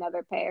make her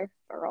another pair.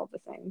 They're all the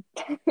same.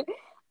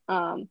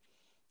 um,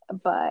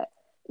 but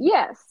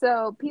yeah,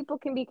 so people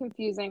can be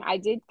confusing. I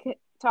did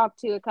talk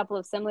to a couple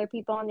of similar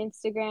people on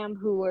Instagram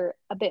who were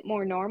a bit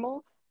more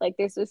normal. Like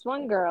there's this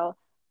one girl.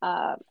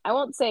 I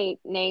won't say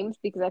names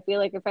because I feel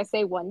like if I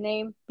say one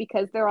name,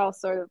 because they're all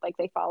sort of like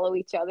they follow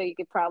each other, you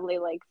could probably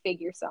like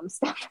figure some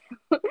stuff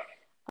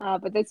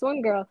out. But this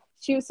one girl,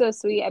 she was so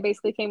sweet. I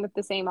basically came with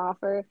the same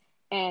offer,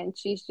 and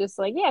she's just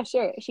like, yeah,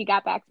 sure. She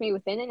got back to me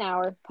within an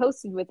hour,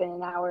 posted within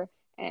an hour,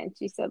 and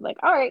she said like,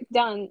 all right,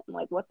 done. I'm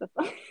like, what the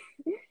fuck?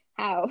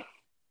 How?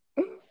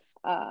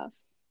 Uh,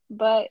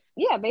 But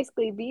yeah,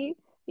 basically be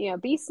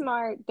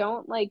smart.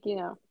 Don't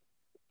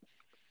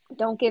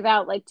don't give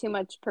out like too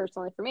much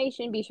personal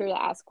information. Be sure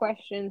to ask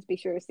questions. Be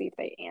sure to see if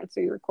they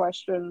answer your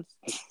questions.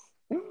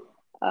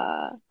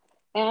 uh,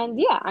 and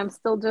yeah, I'm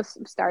still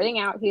just starting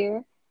out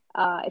here.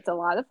 It's a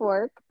lot of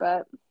work,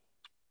 but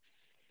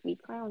we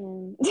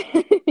crowning.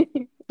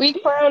 We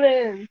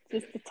clowning.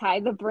 Just to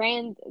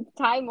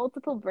tie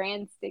multiple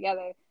brands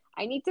together.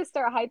 I need to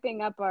start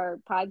hyping up our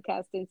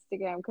podcast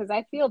Instagram because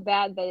I feel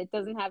bad that it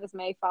doesn't have as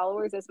many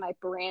followers as my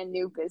brand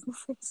new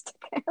business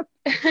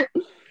Instagram.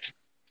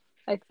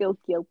 I feel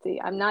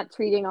guilty. I'm not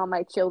treating all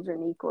my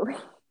children equally.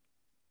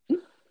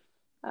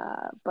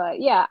 But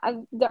yeah,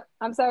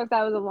 I'm sorry if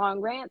that was a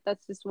long rant.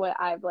 That's just what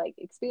I've like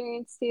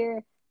experienced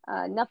here.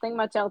 Nothing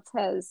much else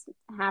has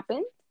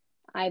happened.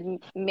 I've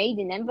made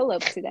an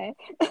envelope today,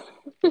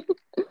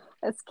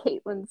 as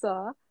Caitlin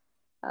saw.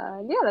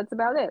 Yeah, that's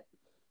about it.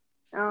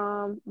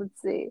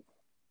 Let's see.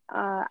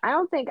 I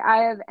don't think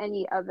I have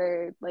any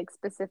other like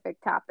specific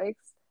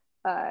topics.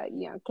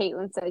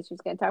 Caitlin said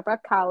she's going to talk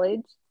about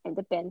college and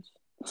the bench.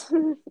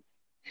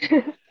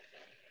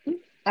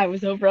 I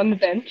was over on the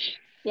bench.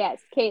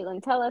 Yes,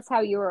 Caitlin, tell us how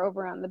you were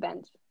over on the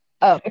bench.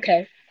 Oh,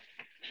 okay.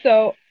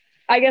 So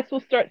I guess we'll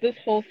start this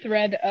whole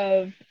thread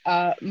of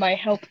my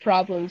health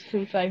problems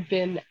since I've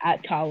been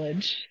at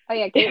college. Oh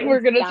yeah, We're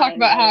Caitlin's gonna talk dying,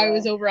 about by how the I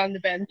was way. over on the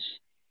bench.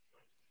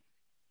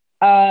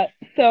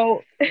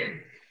 So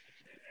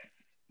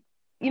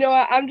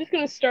I'm just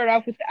gonna start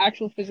off with the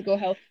actual physical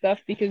health stuff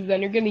because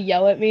then you're gonna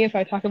yell at me if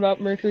I talk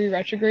about Mercury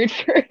retrograde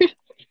first.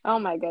 Oh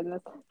my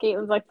goodness.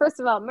 Caitlin's like, first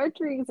of all,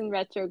 Mercury's in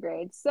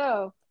retrograde,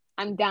 so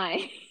I'm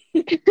dying.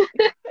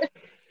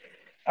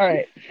 All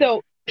right.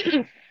 So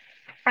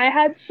I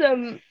had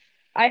some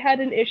I had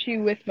an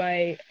issue with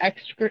my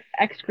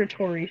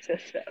excretory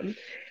system.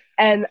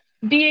 And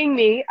being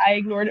me, I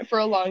ignored it for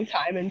a long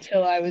time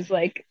until I was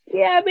like,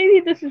 yeah, maybe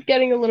this is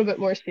getting a little bit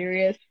more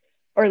serious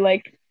or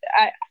I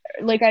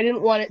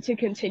didn't want it to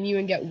continue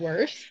and get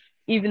worse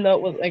even though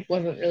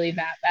wasn't really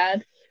that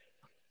bad.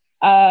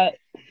 Uh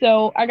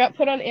so I got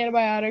put on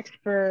antibiotics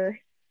for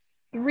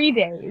 3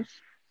 days,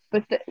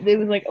 but it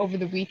was like over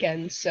the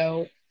weekend,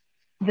 so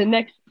the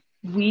next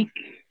week,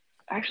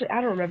 actually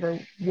I don't remember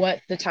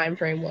what the time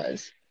frame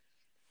was.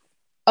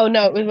 Oh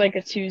no, it was like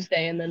a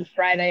Tuesday, and then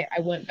Friday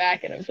I went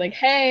back and I was like,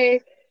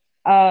 hey,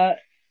 uh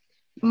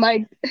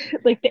my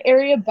like the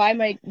area by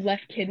my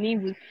left kidney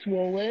was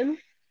swollen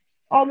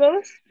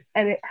almost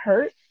and it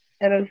hurt,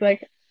 and I was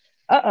like,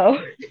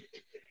 uh-oh,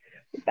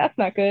 that's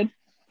not good.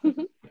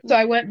 So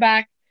I went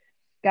back,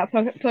 got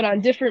put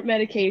on different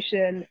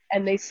medication,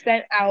 and they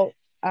sent out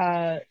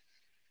uh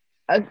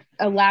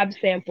a lab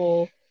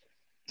sample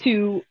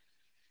to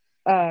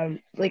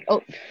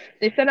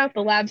they sent out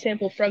the lab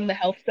sample from the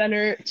health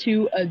center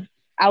to a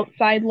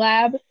outside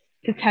lab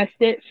to test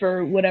it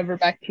for whatever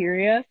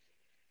bacteria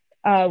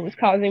was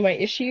causing my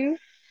issue.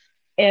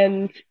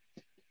 And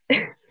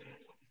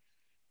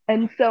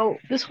and so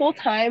this whole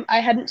time I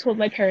hadn't told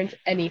my parents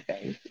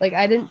anything. Like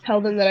I didn't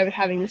tell them that I was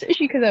having this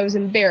issue because I was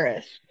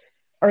embarrassed,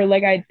 or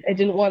like I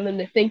didn't want them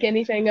to think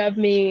anything of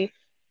me.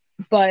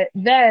 But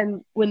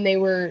then when they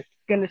were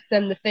going to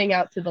send the thing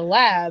out to the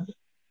lab,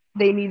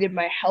 they needed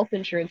my health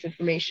insurance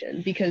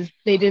information because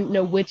they didn't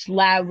know which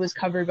lab was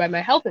covered by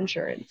my health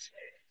insurance.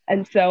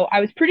 And so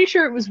I was pretty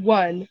sure it was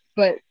one,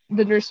 but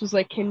the nurse was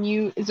like,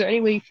 is there any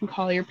way you can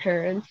call your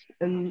parents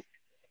and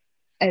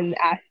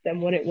ask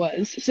them what it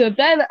was? So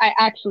then I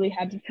actually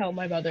had to tell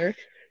my mother.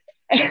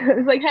 I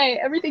was like, hey,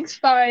 everything's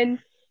fine.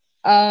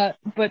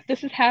 But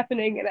this is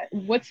happening,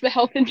 and what's the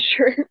health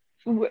insurance?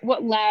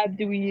 What lab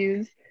do we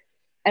use?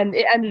 And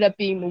it ended up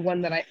being the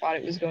one that I thought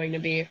it was going to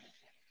be.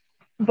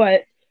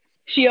 But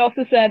she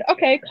also said,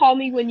 okay, call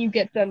me when you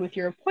get done with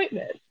your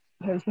appointment.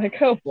 I was like,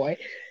 oh boy.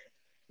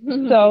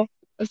 So I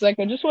was like,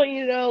 I just want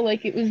you to know,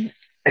 like, it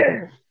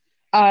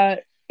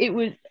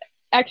was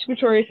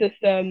excretory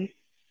system.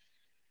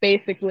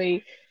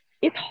 Basically,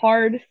 it's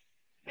hard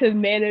to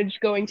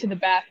manage going to the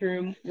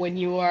bathroom when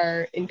you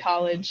are in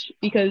college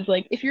because,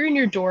 like, if you're in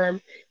your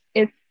dorm,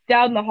 it's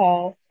down the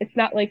hall. It's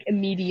not like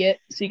immediate,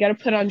 so you got to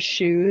put on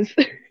shoes,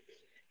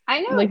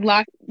 I and, like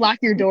know. lock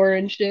your door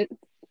and shit.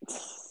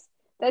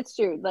 That's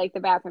true. Like the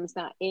bathroom's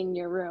not in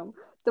your room.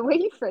 The way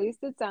you phrased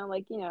it sound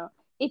like,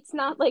 it's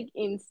not like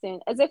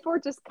instant, as if we're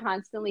just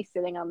constantly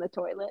sitting on the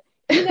toilet.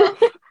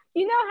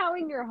 You know how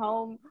in your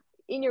home,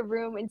 in your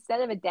room,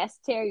 instead of a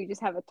desk chair, you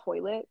just have a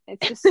toilet.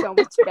 It's just so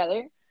much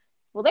better.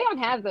 Well, they don't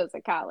have those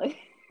at college.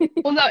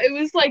 Well, no, it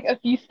was like a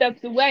few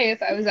steps away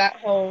if I was at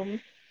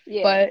home.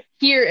 Yeah. But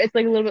here it's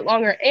like a little bit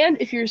longer. And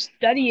if you're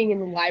studying in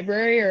the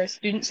library or a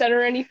student center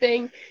or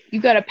anything, you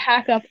got to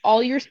pack up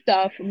all your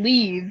stuff,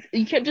 leave.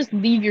 You can't just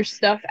leave your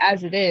stuff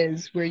as it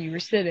is where you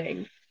were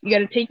sitting. You got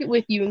to take it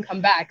with you and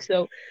come back.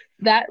 So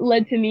that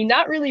led to me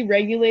not really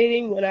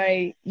regulating when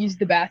I used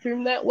the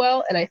bathroom that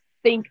well. And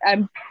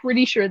I'm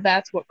pretty sure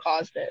that's what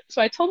caused it.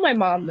 So I told my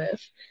mom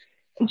this.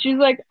 And she's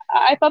like,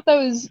 I thought that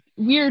was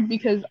weird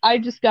because I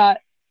just got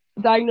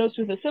diagnosed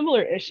with a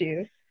similar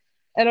issue.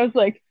 And I was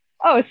like,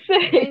 oh,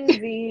 sick.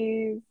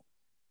 Twinsies.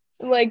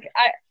 like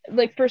I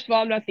like first of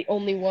all, I'm not the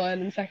only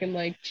one, and second,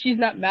 like she's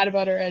not mad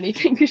about it or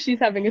anything because she's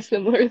having a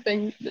similar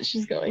thing that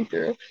she's going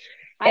through.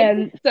 I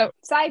think, And so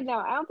side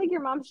note, I don't think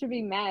your mom should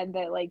be mad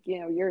that, like,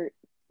 you're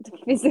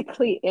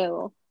physically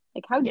ill.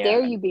 Like, how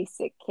dare yeah, you be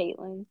sick,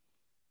 Caitlin?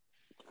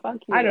 Fuck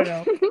I you. don't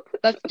know.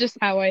 That's just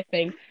how I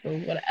think for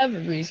whatever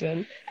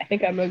reason. I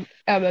think I'm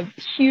a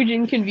huge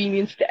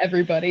inconvenience to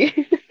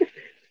everybody.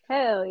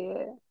 Hell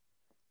yeah.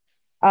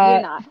 You're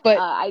uh, not. but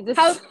I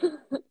how just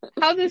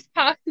how this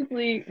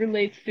possibly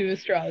relates to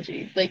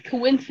astrology, like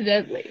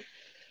coincidentally.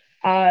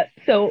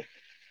 So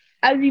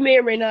as you may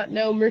or may not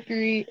know,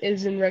 Mercury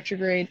is in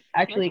retrograde.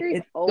 Actually, Mercury's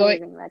it's going.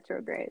 always in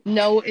retrograde.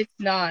 No, it's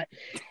not.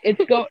 It's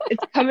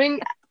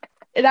coming.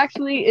 It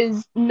actually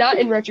is not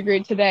in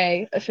retrograde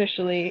today.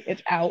 Officially,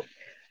 it's out.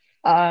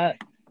 Uh,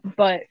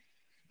 but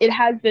it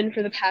has been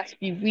for the past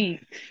few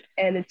weeks,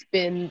 and it's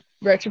been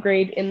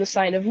retrograde in the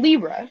sign of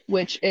Libra,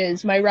 which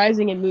is my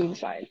rising and moon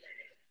sign.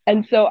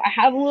 And so I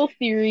have a little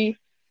theory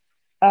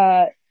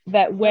uh,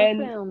 that No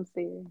film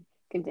theory.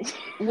 Continue.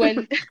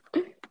 when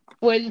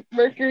when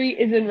Mercury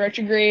is in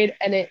retrograde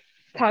and it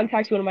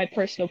contacts one of my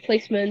personal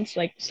placements,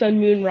 like Sun,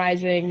 Moon,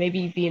 Rising,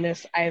 maybe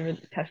Venus. I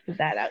haven't tested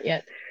that out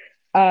yet.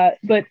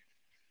 But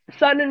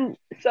Sun,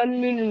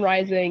 Moon, and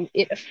Rising,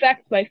 it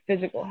affects my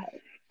physical health.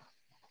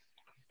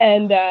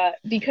 And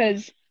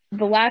because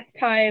the last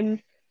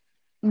time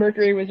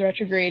Mercury was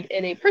retrograde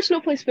in a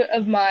personal placement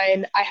of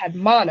mine, I had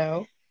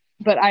mono,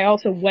 but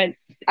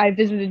I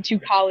visited two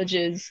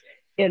colleges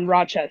in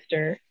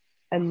Rochester,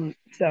 and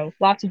so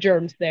lots of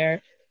germs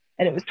there,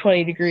 and it was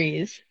 20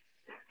 degrees.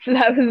 So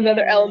that was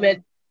another Yeah.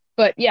 element.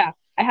 But yeah,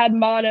 I had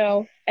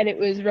mono, and it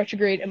was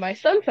retrograde in my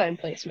sun sign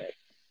placement.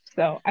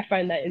 So I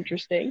find that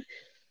interesting.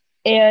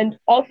 And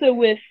also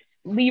with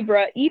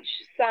Libra, each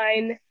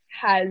sign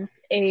has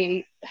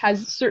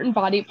certain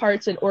body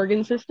parts and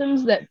organ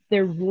systems that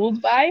they're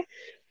ruled by.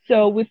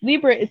 So with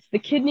Libra, it's the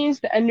kidneys,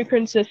 the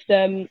endocrine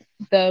system,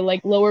 the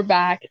like lower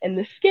back, and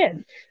the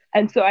skin.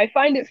 And so I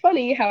find it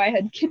funny how I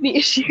had kidney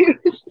issues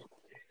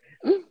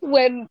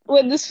when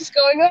this was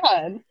going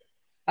on.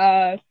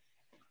 Uh,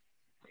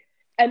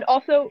 and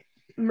also,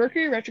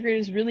 Mercury retrograde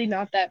is really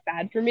not that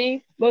bad for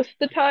me most of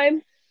the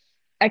time,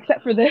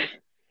 except for this.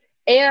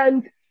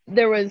 And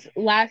there was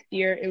last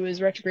year, it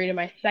was retrograde in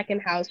my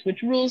second house,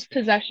 which rules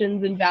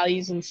possessions and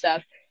values and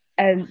stuff.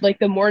 And like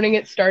the morning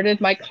it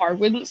started, my car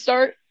wouldn't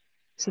start.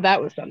 So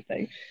that was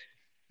something.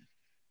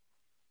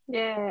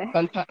 Yeah.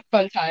 Fun time.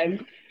 Fun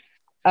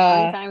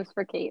Uh, times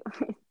for Kate.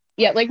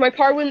 yeah, like my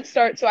car wouldn't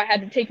start, so I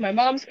had to take my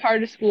mom's car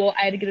to school.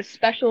 I had to get a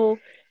special,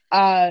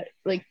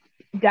 like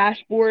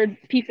dashboard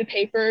piece of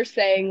paper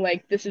saying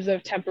like this is a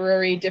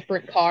temporary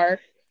different car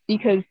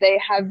because they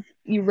have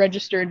you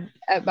registered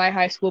at my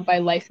high school by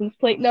license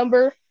plate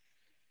number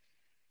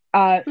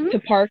Mhm. to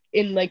park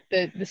in like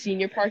the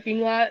senior parking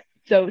lot.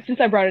 So since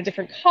I brought a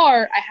different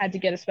car, I had to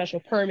get a special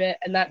permit,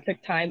 and that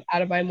took time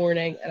out of my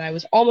morning, and I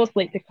was almost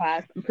late to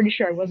class. I'm pretty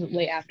sure I wasn't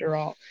late after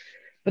all,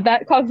 but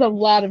that caused a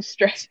lot of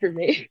stress for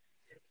me.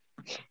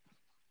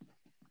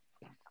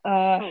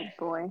 Uh, Oh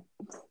boy.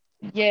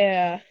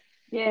 yeah.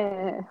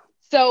 Yeah.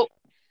 So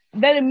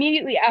then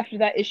immediately after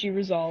that issue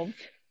resolved,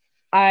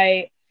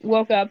 I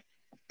woke up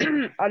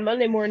on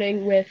Monday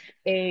morning with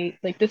a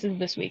like this is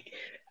this week.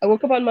 I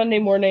woke up on Monday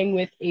morning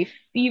with a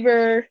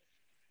fever,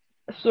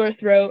 a sore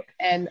throat,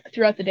 and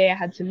throughout the day I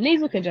had some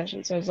nasal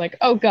congestion. So I was like,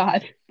 oh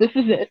God, this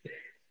is it.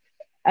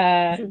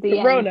 This is the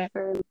end Corona.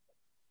 for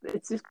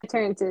it's just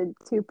turned to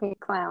two pink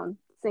clown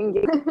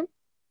singing.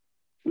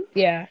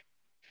 Yeah.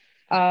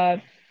 Uh,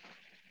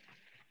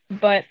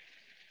 but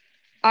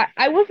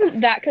I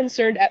wasn't that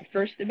concerned at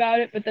first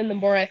about it, but then the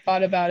more I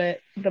thought about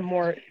it, the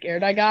more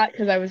scared I got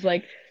because I was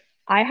like,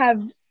 I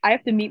have I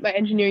have to meet my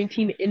engineering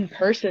team in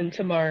person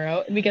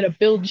tomorrow and we gotta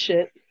build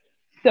shit.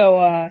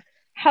 So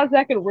how's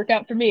that gonna work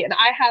out for me? And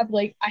I had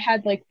like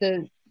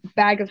the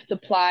bag of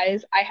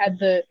supplies. I had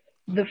the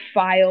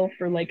file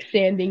for like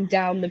sanding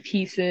down the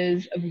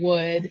pieces of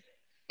wood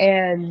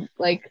and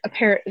like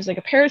there's like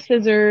a pair of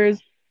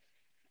scissors,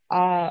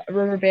 a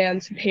rubber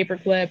band, some paper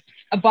clips,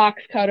 a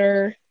box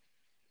cutter,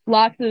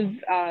 lots of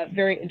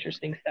very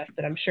interesting stuff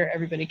that I'm sure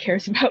everybody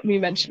cares about me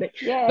mentioning.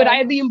 But Yeah. I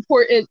had the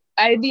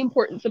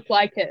important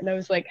supply kit, and I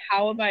was like,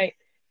 how am I?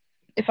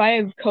 If I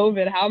have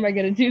COVID, how am I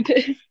going to do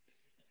this?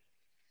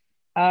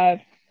 Uh,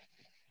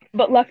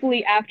 but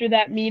luckily, after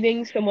that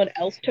meeting, someone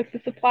else took the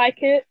supply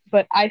kit,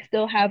 but I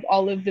still have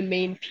all of the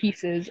main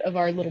pieces of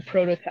our little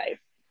prototype.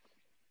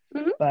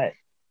 Mhm. But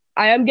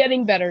I am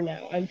getting better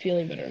now. I'm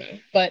feeling better now.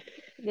 But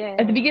at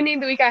the Yeah. beginning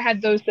of the week, I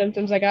had those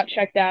symptoms. I got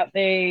checked out.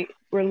 They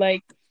were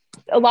like,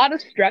 a lot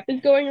of strep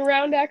is going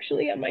around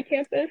actually on my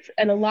campus,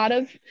 and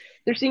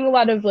they're seeing a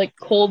lot of like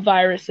cold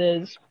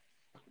viruses,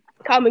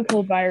 common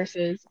cold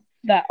viruses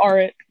that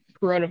aren't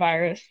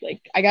coronavirus.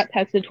 Like I got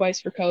tested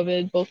twice for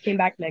COVID, both came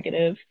back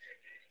negative,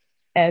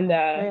 and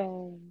Hooray.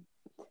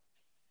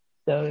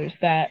 so there's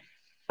that.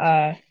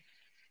 Uh,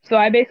 so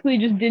I basically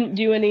just didn't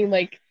do any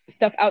like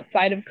stuff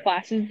outside of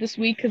classes this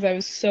week because I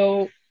was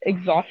so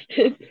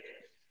exhausted.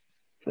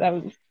 So that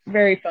was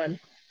very fun.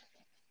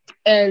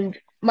 And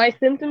my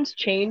symptoms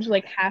changed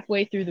like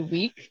halfway through the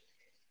week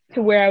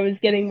to where I was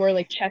getting more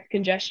like chest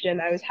congestion.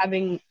 I was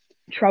having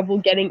trouble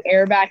getting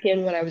air back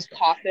in when I was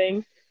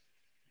coughing.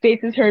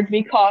 Faith has heard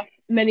me cough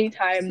many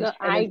times, So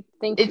and I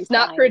think it's she's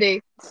not fine.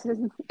 pretty.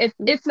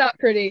 It's not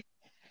pretty,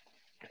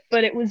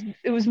 but it was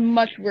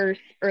much worse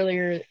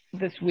earlier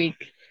this week.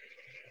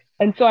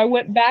 And so I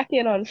went back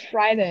in on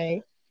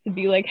Friday to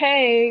be like,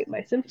 "Hey,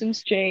 my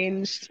symptoms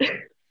changed.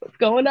 What's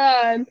going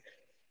on?"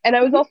 And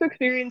I was also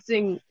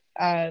experiencing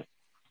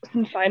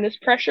some sinus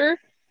pressure,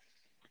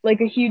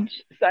 like a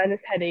huge sinus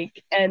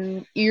headache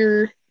and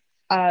ear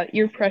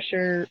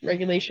pressure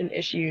regulation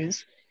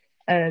issues.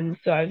 And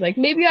so I was like,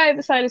 maybe I have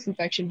a sinus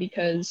infection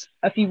because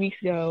a few weeks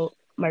ago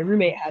my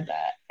roommate had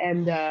that,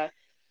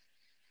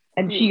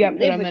 and You she got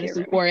put live on with your medicine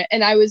roommate. for it.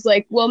 And I was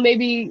like, well,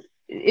 maybe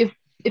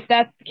if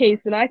that's the case,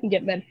 then I can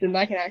get medicine.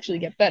 I can actually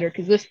get better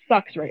because this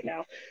sucks right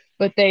now.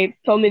 But they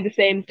told me the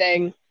same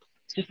thing.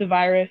 It's just a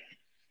virus.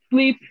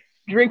 Sleep,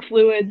 drink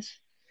fluids,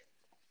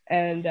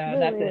 and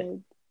that's it.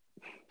 Fluid.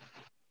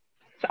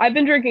 So I've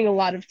been drinking a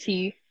lot of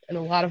tea and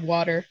a lot of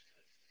water,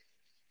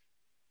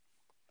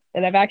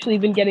 and I've actually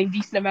been getting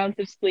decent amounts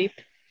of sleep.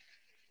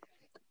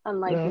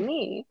 Unlike So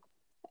me,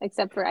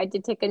 except for I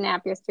did take a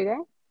nap yesterday.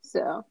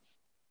 So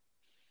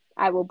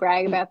I will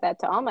brag about that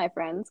to all my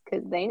friends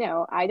because they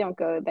know I don't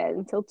go to bed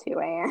until 2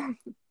 a.m.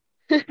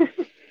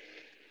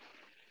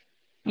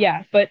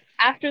 yeah, but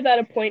after that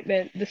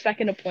appointment, the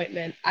second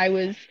appointment, I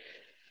was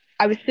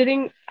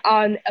sitting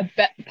on a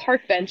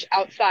park bench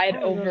outside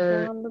I was over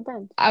over on the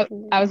bench.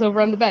 I was over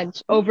on the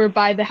bench over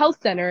by the health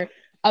center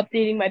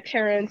updating my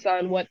parents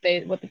on what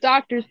the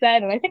doctor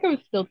said, and I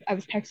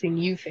was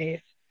texting you,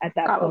 Faith, at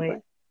that point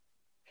Probably.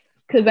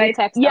 because We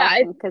text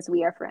often because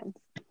we are friends.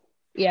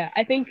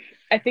 I think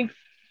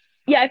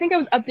yeah, I think I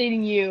was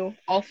updating you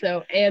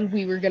also, and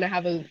we were gonna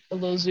have a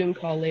little Zoom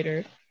call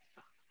later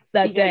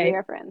that Because we day,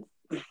 are friends.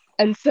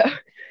 and so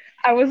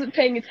I wasn't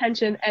paying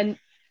attention, and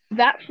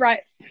that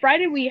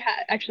Friday we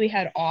actually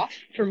had off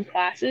from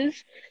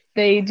classes.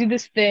 They do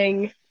this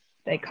thing,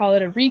 they call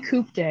it a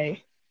recoup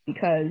day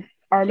because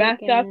our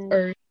mascots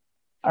Chicken.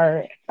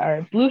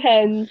 are blue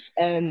hens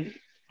and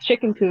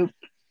chicken coop.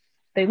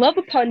 They love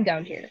a pun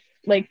down here.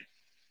 Like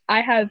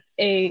I have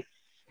a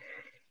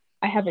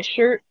I have a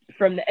shirt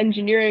from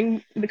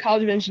the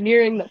College of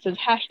Engineering that says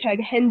hashtag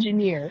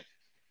Hengineer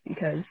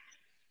because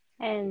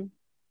And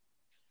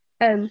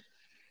and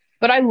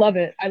but I love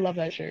it. I love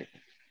that shirt.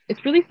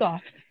 It's really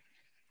soft.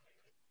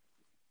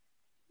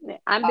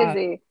 I'm Uh,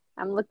 busy.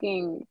 I'm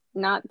looking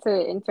not to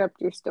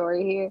interrupt your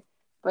story here,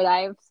 but I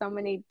have so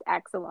many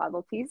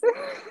axolotl pieces.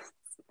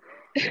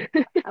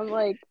 I'm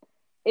like,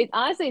 it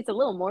honestly, it's a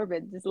little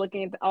morbid just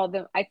looking at all of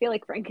them. I feel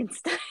like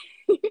Frankenstein.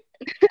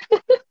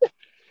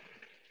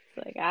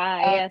 It's like, ah,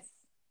 uh, yes,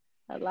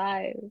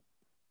 alive.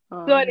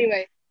 so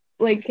anyway,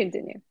 like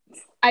Continue.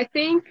 I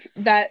think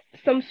that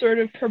some sort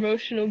of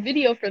promotional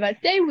video for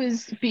that day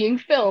was being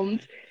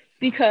filmed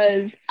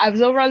because I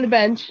was over on the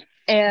bench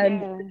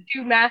and the Yeah.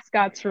 two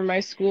mascots from my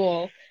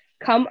school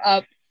come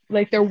up,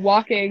 like they're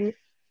walking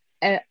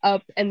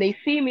up and they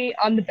see me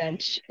on the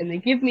bench and they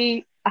give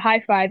me a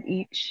high five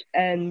each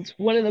and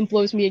one of them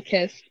blows me a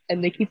kiss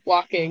and they keep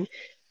walking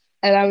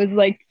and I was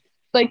like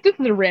this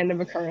is a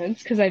random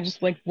occurrence because I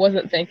just like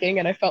wasn't thinking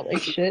and I felt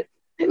like shit.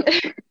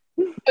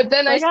 But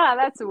then It's I like, ah,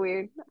 that's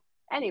weird.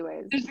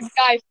 Anyways. there's a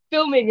guy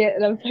filming it,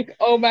 and I was like,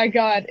 oh my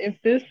God, if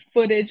this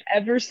footage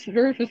ever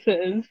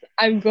surfaces,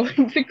 I'm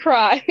going to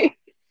cry.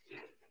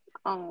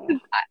 Oh.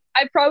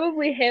 I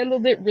probably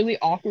handled it really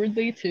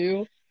awkwardly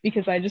too,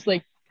 because I just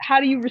like, how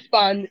do you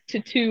respond to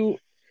two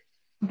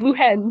blue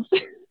hens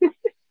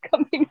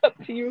coming up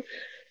to you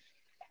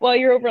while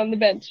you're over on the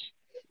bench?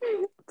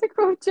 To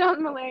quote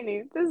John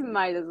Mulaney, this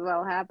might as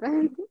well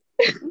happen.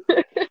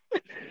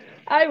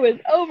 I was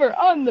over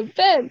on the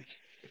bench.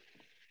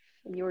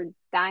 You were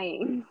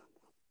dying.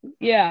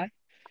 Yeah.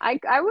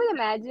 I would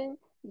imagine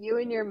you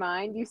in your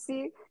mind, you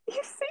see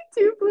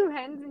two blue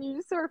hens and you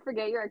just sort of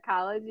forget you're at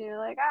college and you're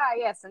like, ah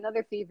yes,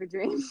 another fever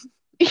dream.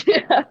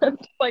 Yeah.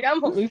 Like I'm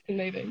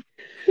hallucinating.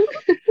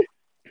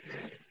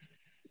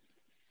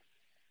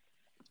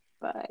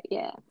 But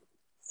yeah,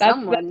 That's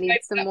someone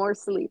needs some more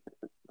sleep.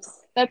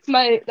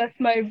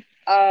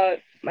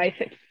 my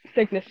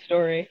sickness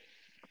story.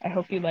 I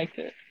hope you liked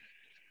it.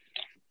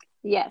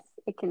 Yes,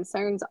 it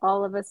concerns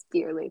all of us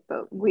dearly,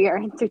 but we are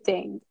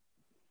entertained.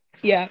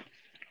 Yeah.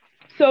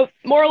 So,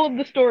 moral of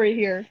the story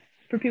here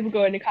for people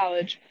going to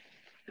college,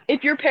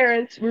 if your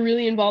parents were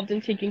really involved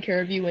in taking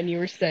care of you when you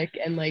were sick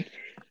and like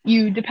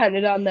you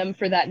depended on them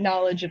for that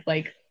knowledge of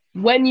like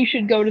when you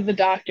should go to the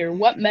doctor,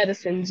 what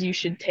medicines you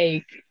should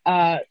take,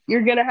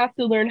 you're gonna have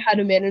to learn how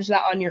to manage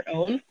that on your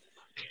own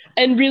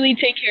and really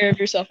take care of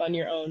yourself on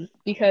your own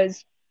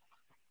because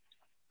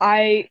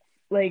I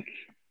like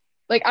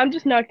I'm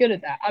just not good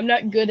at that. I'm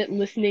not good at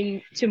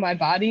listening to my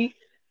body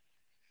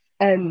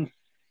and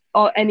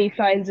any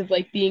signs of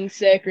like being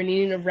sick or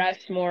needing to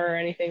rest more or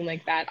anything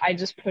like that. I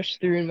just push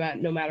through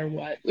that no matter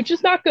what, which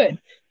is not good,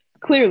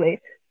 clearly.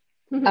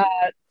 Uh,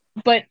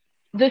 but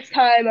this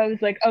time I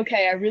was like,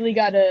 okay, I really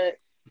gotta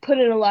put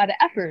in a lot of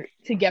effort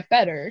to get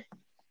better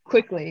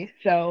quickly.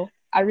 So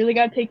I really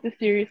got to take this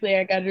seriously.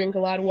 I got to drink a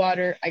lot of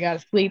water. I got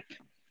to sleep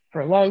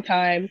for a long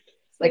time.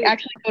 Like Sleep.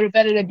 actually go to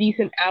bed at a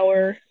decent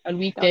hour on Don't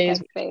weekdays.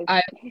 text Faith.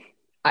 I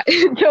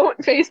don't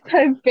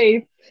FaceTime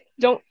Faith.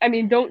 Don't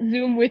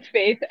Zoom with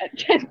Faith at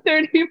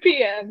 10:30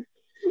 p.m.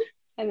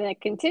 And then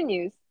it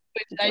continues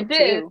Which I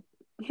until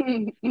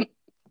did. 2.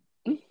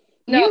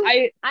 No,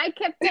 I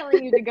kept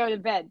telling you to go to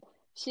bed.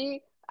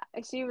 She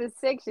was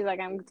sick. She's like,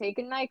 I'm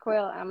taking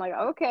NyQuil. I'm like,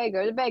 okay,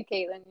 go to bed,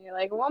 Caitlin. And you're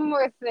like, one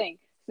more thing.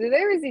 So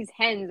there was these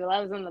hens while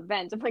I was on the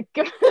bench. I'm like,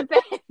 go to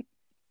bed.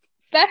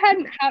 that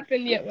hadn't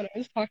happened yet when I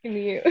was talking to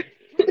you.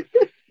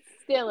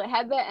 Still, it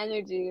had that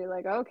energy. You're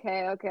like,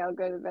 okay, I'll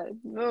go to bed.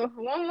 Oh,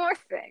 one more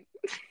thing.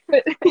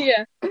 But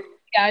yeah,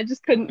 I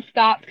just couldn't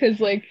stop because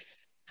like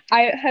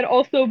I had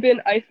also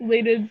been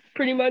isolated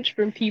pretty much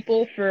from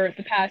people for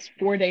the past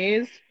 4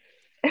 days.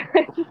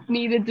 I just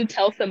needed to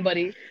tell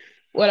somebody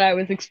what I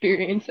was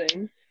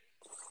experiencing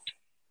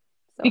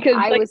So because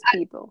I like was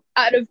people.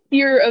 out of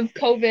fear of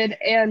COVID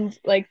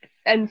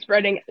and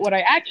spreading what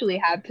I actually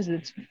have because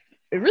it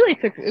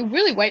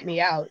really wiped me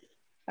out.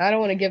 I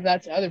don't want to give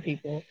that to other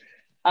people.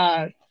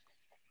 Uh,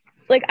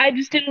 like I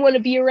just didn't want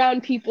to be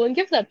around people and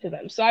give that to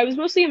them. So I was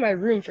mostly in my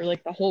room for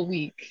like the whole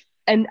week.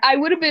 And I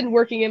would have been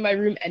working in my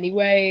room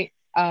anyway,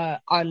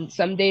 on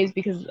some days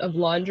because of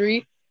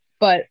laundry,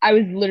 but I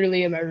was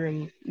literally in my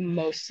room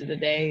most of the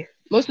day,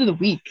 most of the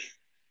week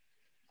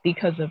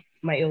because of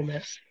my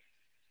illness.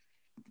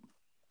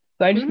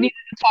 So I just Hmm. needed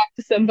to talk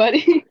to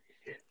somebody,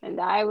 And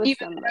I was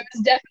even though I somebody.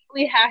 was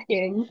definitely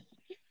hacking.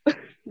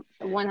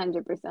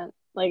 100%.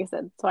 Like I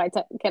said, so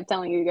kept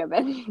telling you to go to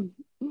bed.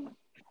 And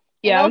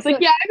Yeah, I was like,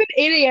 also, yeah, I'm at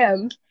 8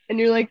 a.m. And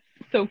you're like,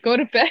 so go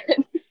to bed.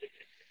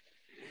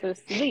 so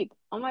sleep.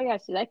 Oh my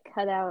gosh, did I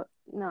cut out?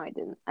 No, I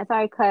didn't. I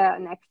thought I cut out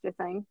an extra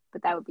thing,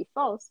 but that would be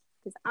false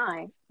because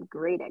I'm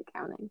great at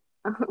counting.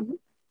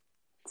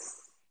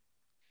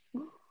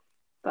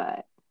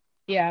 But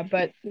Yeah,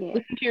 but yeah,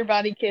 listen to your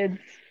body, kids.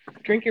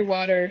 Drink your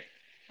water.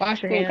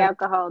 Wash your drink hands.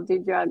 alcohol, do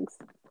drugs.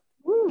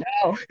 Woo.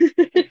 Oh.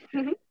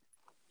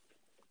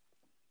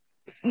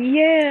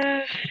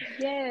 Yeah.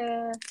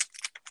 Yeah.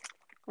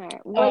 All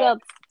right. What Uh,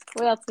 else?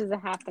 What else is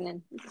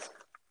happening?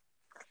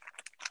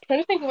 trying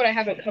to think of what I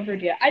haven't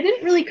covered yet. I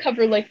didn't really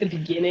cover like the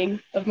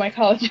beginning of my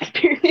college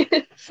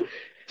experience.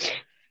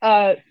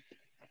 uh,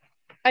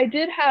 I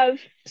did have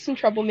some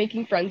trouble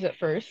making friends at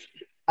first,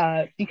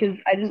 because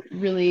I didn't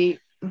really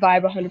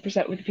vibe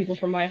 100% with the people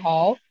from my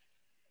hall.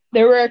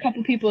 There were a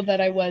couple people that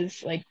I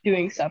was like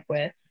doing stuff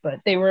with, but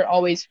they were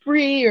always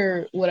free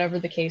or whatever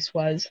the case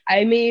was.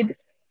 I made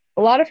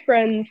a lot of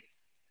friends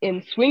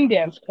in swing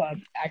dance club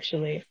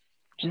actually,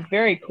 which is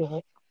very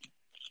cool.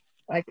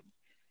 I can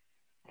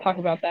talk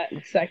about that in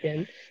a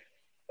second.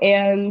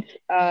 And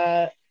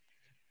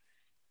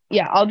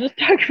yeah, I'll just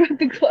talk about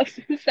the clubs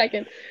in a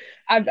second.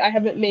 I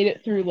haven't made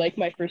it through like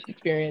my first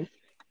experience.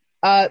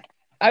 Uh,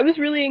 I was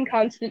really in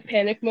constant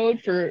panic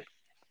mode for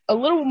a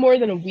little more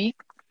than a week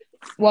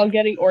while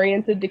getting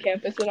oriented to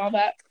campus and all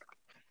that.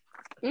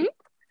 Hmm?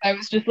 I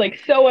was just like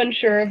so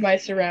unsure of my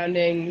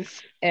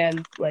surroundings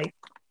and like,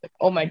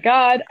 oh my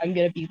God, I'm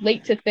gonna be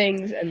late to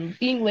things and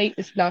being late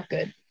is not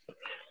good.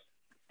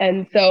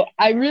 And so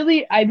I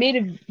made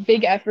a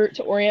big effort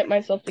to orient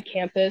myself to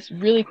campus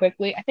really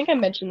quickly. I think I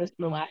mentioned this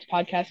in the last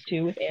podcast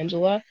too with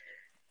Angela.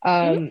 Hmm?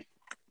 Um,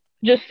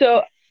 just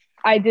so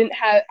I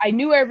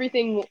knew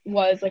everything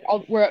was like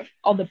where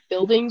all the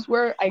buildings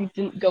were. I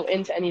didn't go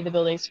into any of the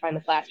buildings to find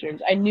the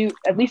classrooms.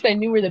 At least I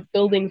knew where the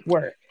buildings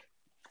were.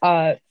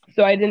 Uh,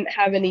 so I didn't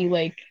have any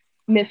like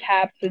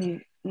mishaps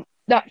and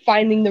not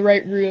finding the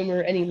right room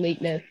or any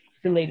lateness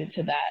related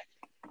to that.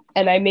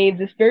 And I made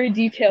this very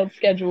detailed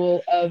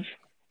schedule of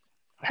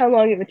how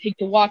long it would take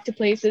to walk to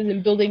places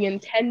and building in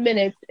 10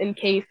 minutes in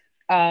case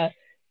I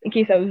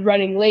was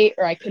running late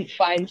or I couldn't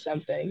find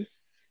something.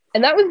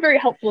 And that was very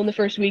helpful in the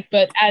first week,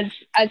 but as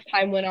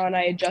time went on,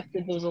 I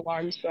adjusted those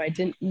alarms so I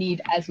didn't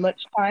need as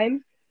much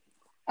time.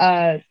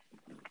 Uh,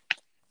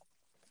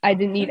 I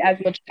didn't need Hmm? as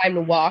much time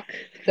to walk,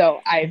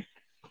 so I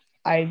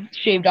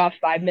shaved off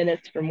 5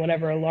 minutes from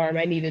whatever alarm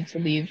I needed to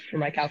leave for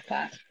my calc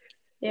class.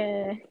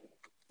 Yeah.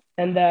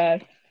 And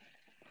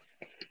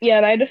yeah,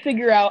 and I had to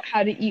figure out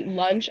how to eat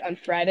lunch on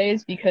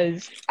Fridays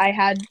because I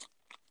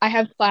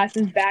have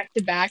classes back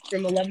to back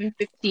from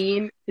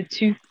 11:15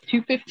 to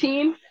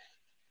 2:15,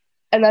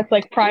 and that's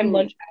like prime Ooh.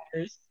 lunch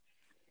hours.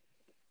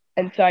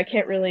 And so I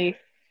can't really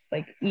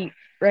like eat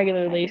I,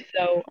 regularly.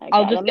 So I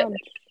I'll got a just get munch.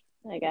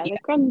 I got a yeah.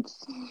 crunch.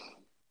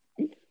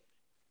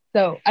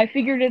 So I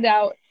figured it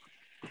out.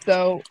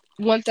 So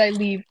once I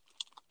leave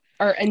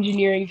our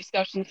engineering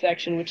discussion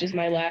section, which is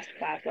my last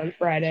class on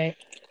Friday,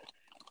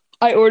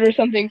 I order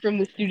something from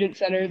the student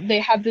center.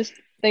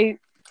 They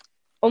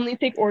only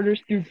take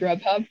orders through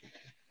Grubhub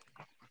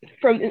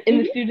from in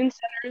the Hmm. student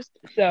centers.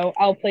 So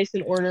I'll place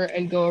an order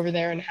and go over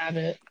there and have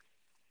it.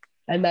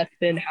 And that's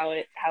been how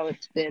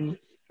it's been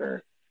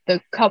for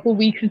the couple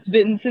weeks it's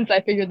been since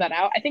I figured that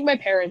out. I think my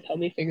parents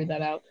helped me figure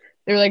that out.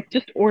 They're like,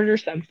 just order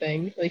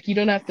something. Like you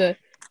don't have to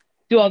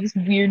do all this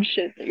weird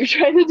shit that you're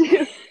trying to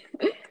do.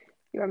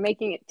 You are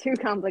making it too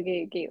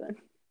complicated, Caitlin.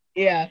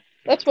 Yeah,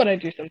 that's what I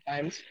do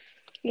sometimes.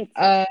 It's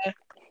Uh,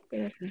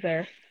 what else is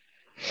there?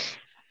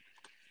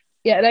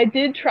 Yeah, and I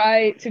did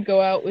try to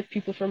go out with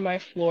people from my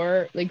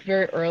floor like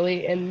very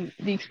early in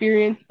the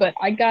experience, but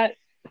I got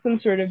some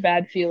sort of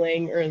bad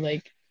feeling or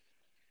like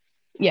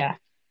yeah,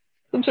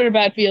 some sort of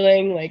bad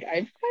feeling like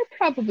I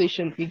probably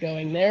shouldn't be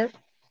going there.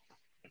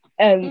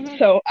 And hmm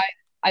so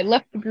I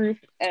left the group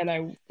and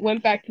I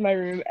went back to my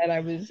room and I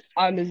was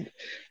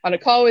on a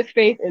call with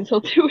Faith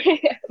until 2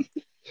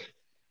 a.m.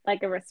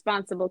 like a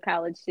responsible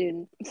college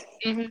student.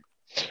 Mhm.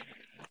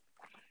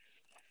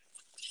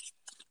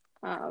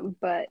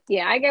 But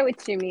yeah, I get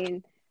what you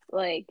mean.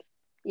 Like,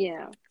 you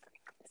know,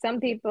 some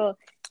people,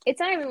 it's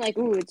not even like,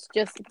 ooh, it's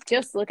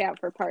just look out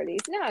for parties.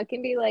 No, it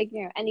can be like,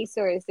 any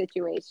sort of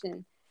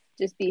situation.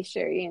 Just be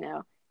sure, you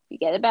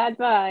get a bad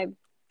vibe,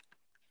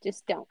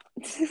 just don't.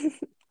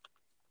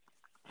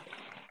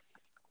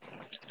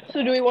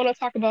 So do we want to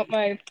talk about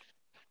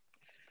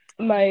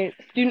my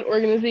student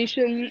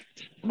organization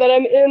that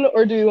I'm in,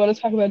 or do we want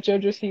to talk about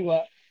JoJo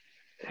Siwa?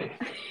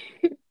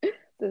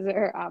 Those are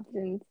her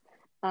options.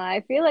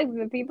 I feel like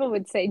the people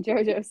would say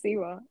JoJo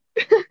Siwa.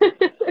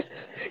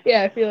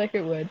 Yeah, I feel like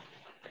it would.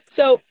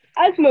 So,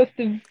 as most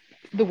of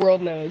the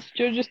world knows,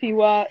 JoJo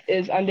Siwa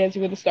is on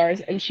Dancing with the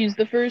Stars, and she's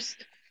the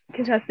first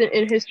contestant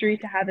in history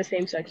to have a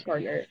same-sex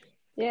partner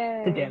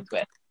to Yay. dance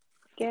with.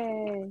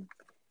 Yay.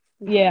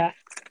 Yeah,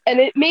 and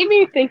it made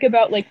me think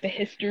about like the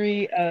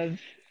history of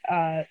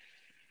uh,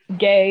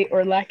 gay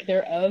or lack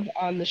thereof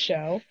on the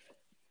show,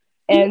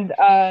 and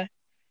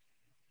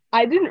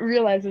I didn't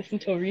realize this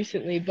until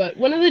recently, but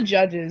one of the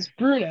judges,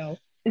 Bruno,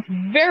 is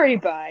very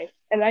bi,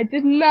 and I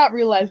did not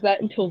realize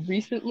that until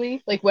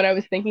recently. Like when I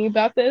was thinking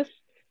about this,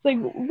 like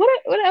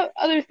what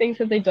other things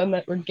have they done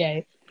that were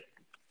gay?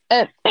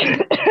 And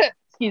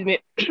excuse me,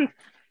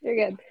 You're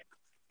good.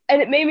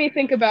 and it made me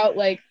think about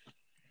like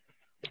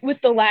with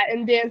the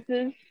Latin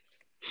dances,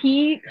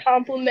 he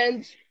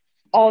compliments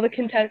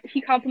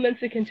he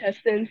compliments the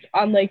contestants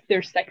on like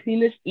their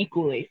sexiness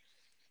equally.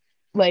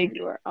 Like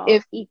You are all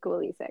if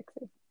equally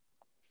sexy.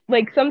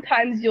 like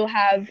sometimes you'll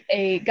have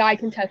a guy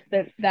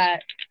contestant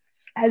that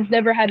has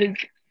never had his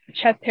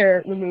chest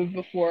hair removed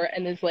before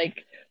and is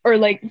like or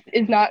like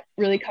is not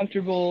really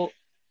comfortable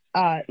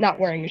not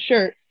wearing a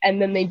shirt,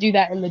 and then they do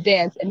that in the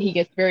dance and he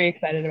gets very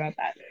excited about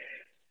that.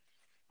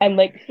 And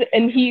like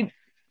and he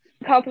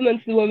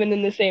compliments the women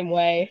in the same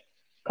way,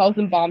 calls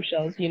them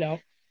bombshells, you know.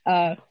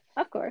 Uh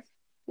Of course.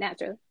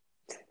 Naturally.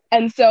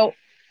 and so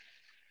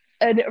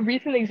a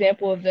recent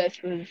example of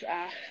this was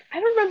I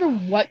don't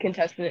remember what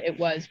contestant it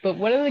was, but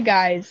one of the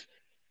guys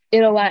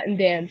in a Latin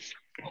dance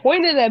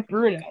pointed at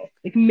Bruno,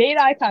 like made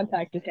eye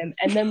contact with him,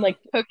 and then like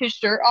took his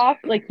shirt off.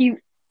 Like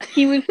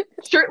he was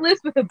shirtless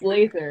with a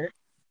blazer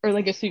or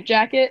like a suit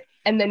jacket,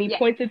 and then he Yeah,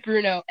 points at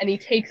Bruno and he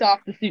takes off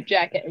the suit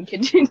jacket and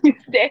continues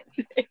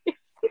dancing.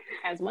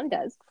 as one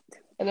does.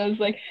 And I was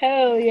like,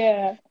 hell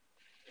yeah.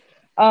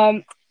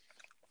 Um,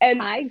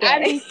 and Hi, gay.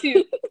 adding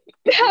to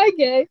hi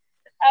gay,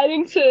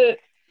 adding to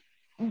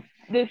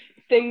this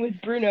thing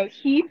with Bruno,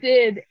 he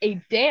did a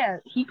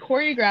dance. He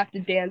choreographed a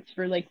dance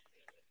for like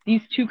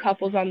these two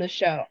couples on the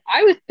show.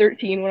 I was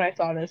 13 when I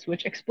saw this,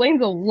 which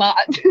explains a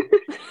lot.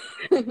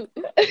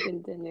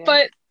 Continue.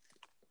 But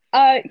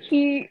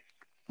he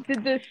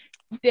did this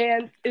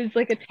dance. It was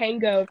like a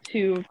tango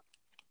to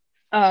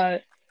uh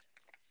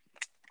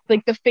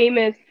like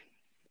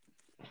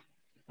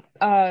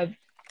uh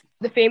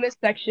the famous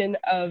section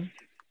of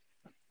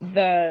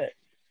the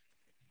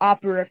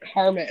opera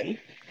Carmen,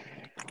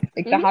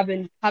 like the hmm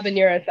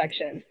habanera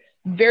section.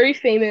 Very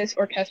famous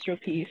orchestral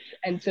piece,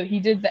 and so he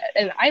did that,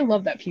 and I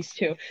love that piece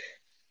too.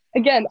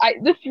 Again, I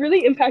this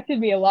really impacted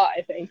me a lot,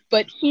 I think.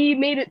 But he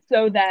made it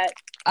so that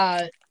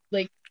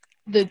like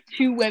the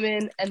two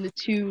women and the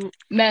two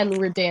men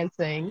were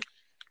dancing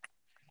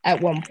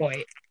at one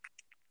point.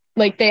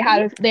 Like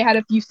hmm they had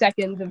a few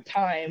seconds of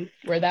time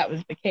where that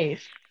was the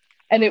case.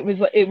 And it was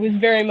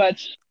very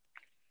much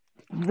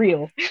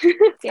real,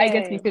 I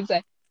guess you Yay. could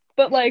say.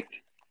 But like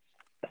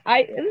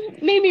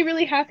it made me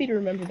really happy to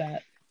remember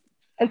that.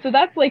 And so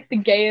that's like the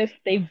gayest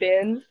they've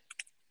been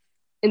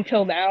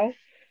until now.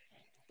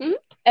 hmm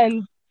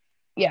And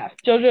yeah,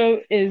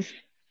 JoJo is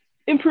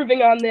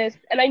improving on this.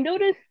 And I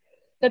noticed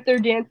that their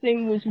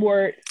dancing was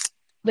more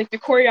like the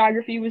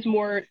choreography was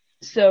more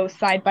so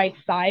side by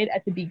side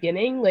at the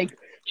beginning, like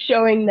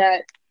showing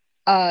that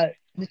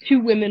the two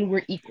women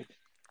were equal.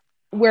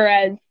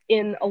 Whereas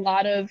in a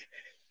lot of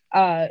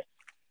uh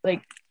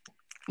like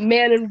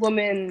man and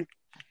woman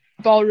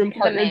ballroom The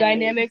partner man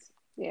dynamics, leads.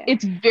 Yeah.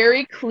 it's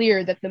very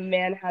clear that the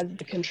man has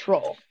the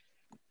control.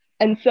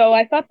 And so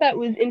I thought that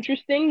was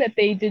interesting that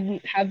they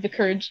didn't have the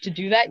courage to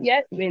do that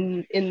yet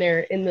in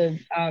the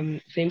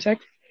same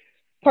sex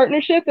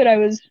partnership, and I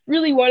was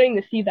really wanting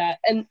to see that.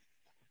 And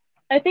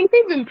I think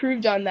they've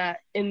improved on that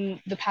in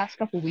the past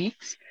couple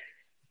weeks.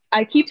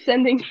 I keep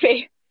sending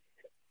Faith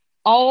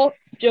all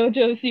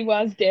JoJo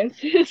Siwa's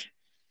dances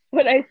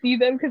when I see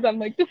them because I'm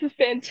like, this is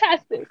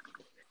fantastic.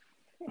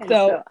 And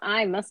So so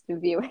I must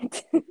review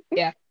it.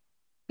 yeah,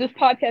 this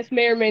podcast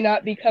may or may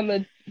not become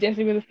a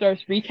Dancing with the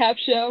Stars recap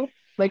show.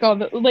 Like all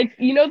the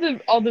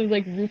all the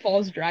like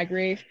RuPaul's Drag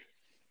Race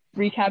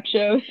recap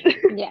shows.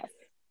 Yes,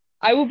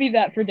 I will be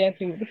that for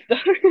Dancing with the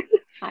Stars.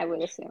 I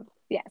would assume.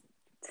 Yes.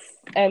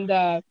 And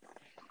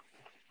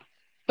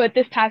but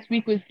this past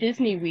week was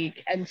Disney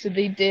week, and so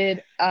they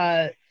did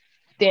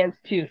dance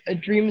to A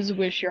Dream Is a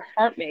Wish Your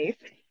Heart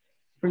Makes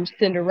from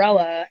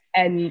Cinderella,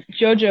 and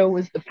JoJo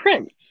was the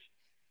prince.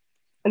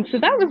 And so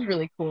that was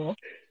really cool.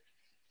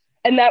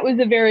 And that was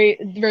a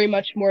very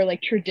much more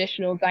like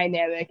traditional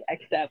dynamic,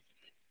 except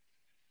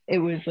it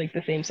was like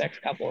the same sex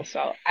couple.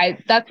 So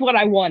that's what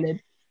I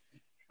wanted.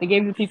 They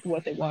gave the people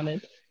what they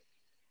wanted.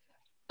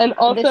 And The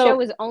show also,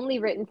 was only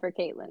written for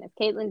Caitlin. If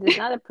Caitlin does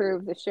not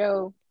approve, the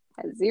show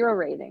has 0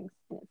 ratings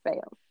and it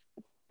fails.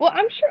 well,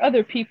 I'm sure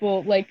other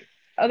people, like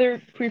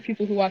other queer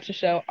people who watch the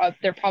show,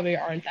 there probably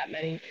aren't that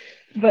many,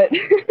 but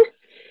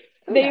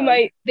Who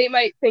knows? they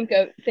might think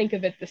of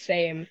it the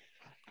same.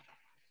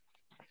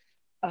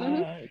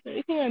 Mm-hmm. Is there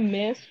anything I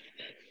missed?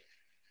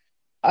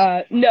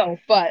 No,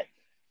 but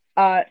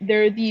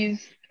there are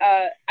these.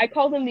 I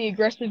call them the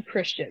aggressive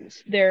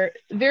Christians. They're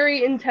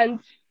very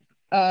intense,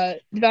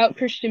 devout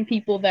Christian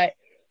people that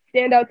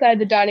stand outside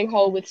the dining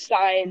hall with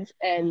signs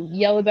and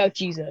yell about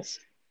Jesus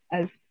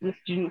as the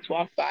students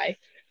walk by.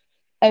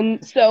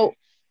 And so,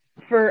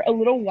 for a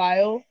little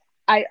while,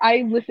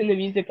 I listen to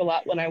music a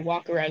lot when I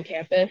walk around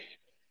campus.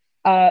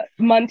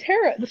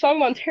 Montero, the song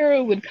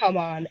Montero would come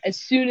on as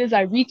soon as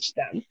I reached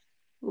them.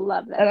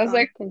 Love And that I was song.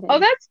 like, oh, Continue.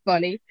 that's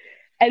funny.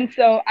 And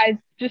so I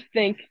just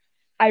think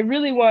I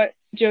really want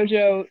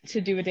JoJo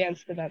to do a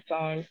dance to that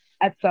song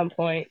at some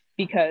point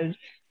because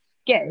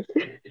gay.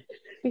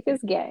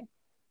 Because gay.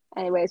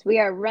 Anyways, we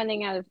are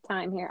running out of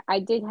time here. I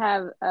did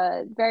have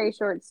a very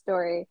short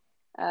story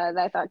that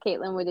I thought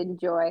Caitlin would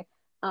enjoy.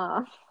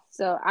 Uh,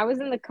 so I was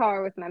in the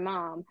car with my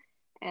mom,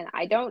 and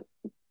I don't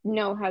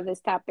know how this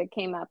topic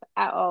came up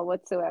at all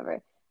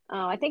whatsoever.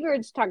 I think we were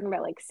just talking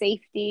about like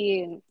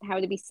safety and how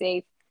to be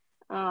safe.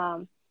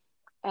 Um,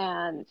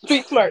 and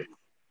Street smart.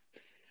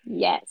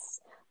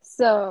 yes,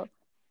 so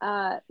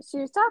she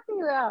was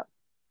talking about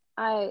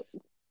I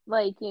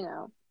like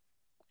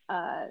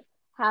uh,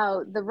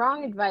 how the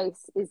wrong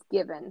advice is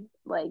given,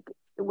 like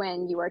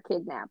when you are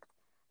kidnapped.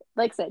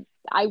 Like I said,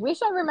 I wish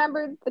I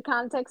remembered the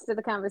context of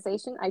the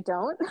conversation. I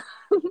don't.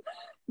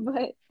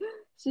 But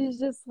she's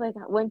just like,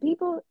 when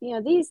people,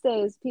 these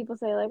days, people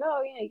say, like,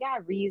 oh, you got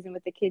to reason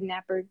with the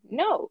kidnapper.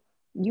 No,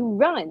 you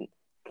run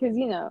because,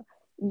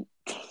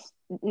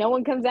 no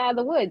one comes out of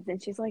the woods.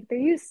 And she's like,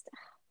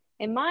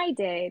 in my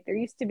day, there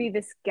used to be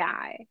this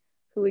guy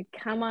who would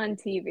come on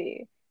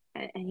TV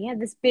and he had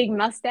this big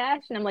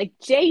mustache, and I'm like,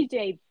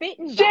 JJ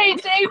Bittenbinder.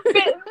 JJ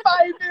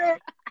Bittenbinder.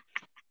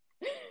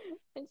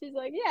 And she's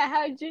like, yeah,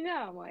 how'd you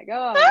know? I'm like,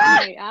 oh,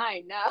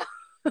 I know.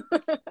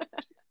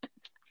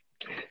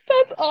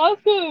 That's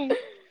awesome.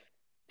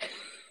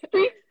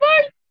 Street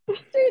smart.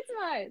 Street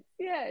smart.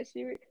 Yeah,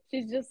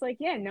 she's just like,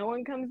 yeah, no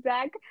one comes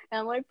back. And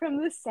I'm like, from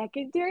the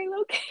secondary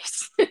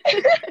location.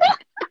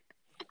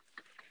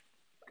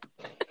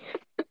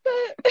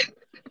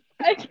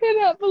 I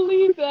cannot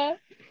believe that.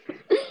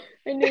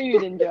 I knew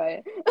you'd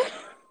enjoy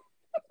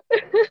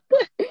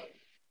it.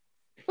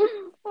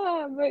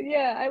 But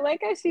yeah, I like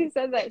how she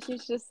said that.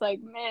 She's just like,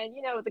 man,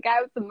 the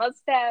guy with the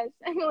mustache.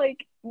 I'm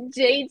like,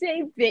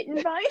 JJ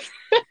Bittenbinder.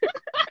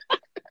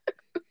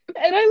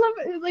 And I love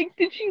it. Like,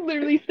 did she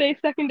literally say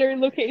secondary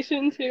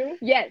location too?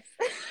 Yes.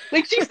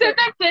 Like, she said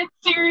that dead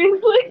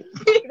seriously.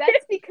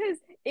 That's because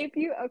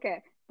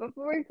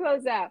before we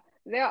close out,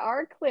 there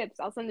are clips,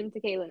 I'll send them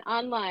to Caitlin,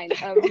 online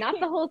of not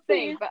the whole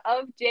thing, but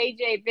of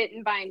JJ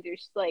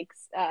Bittenbinder's like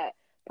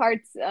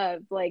parts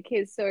of like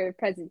his sort of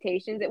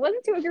presentations. It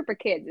wasn't to a group of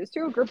kids, it was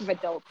to a group of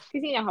adults,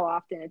 because you know how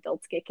often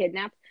adults get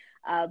kidnapped.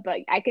 But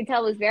I could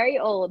tell it was very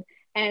old,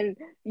 and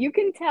you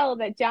can tell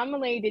that John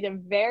Mulaney did a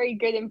very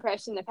good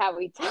impression of how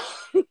he talked.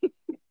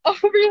 Oh,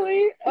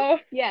 really? Oh,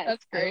 yes,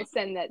 that's I will great.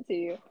 send that to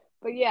you.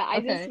 But yeah,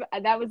 Okay.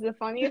 that was the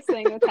funniest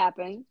thing that's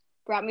happened.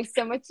 Brought me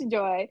so much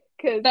joy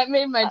because That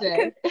made my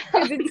day.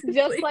 Because it's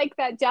just like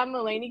that John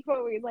Mulaney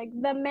quote where he's like,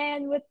 "The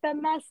man with the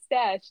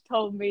mustache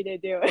told me to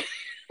do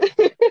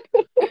it."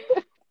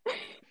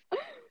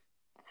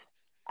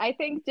 I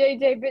think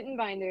JJ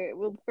Bittenbinder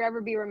will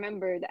forever be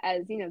remembered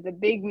as, the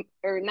big,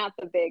 or not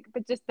the big,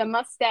 but just the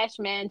mustache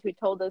man who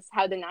told us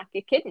how to not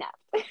get kidnapped.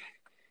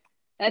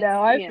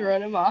 Now I've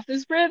thrown him off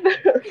his rhythm.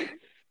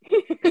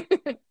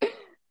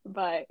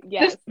 But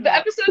yes, the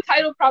episode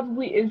title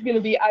probably is going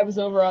to be "I Was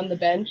Over on the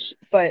Bench,"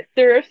 but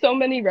there are so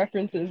many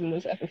references in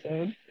this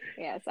episode.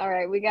 Yes. All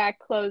right, we got to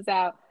close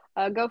out.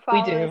 Go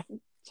follow us,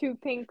 Two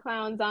Pink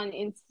Clowns on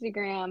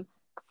Instagram.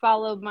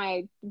 Follow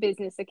my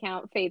business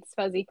account, Faith's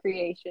Fuzzy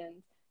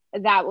Creations.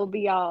 That will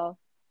be all.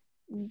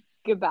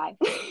 Goodbye.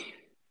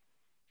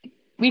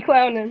 We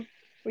clowning.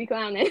 We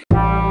clowning.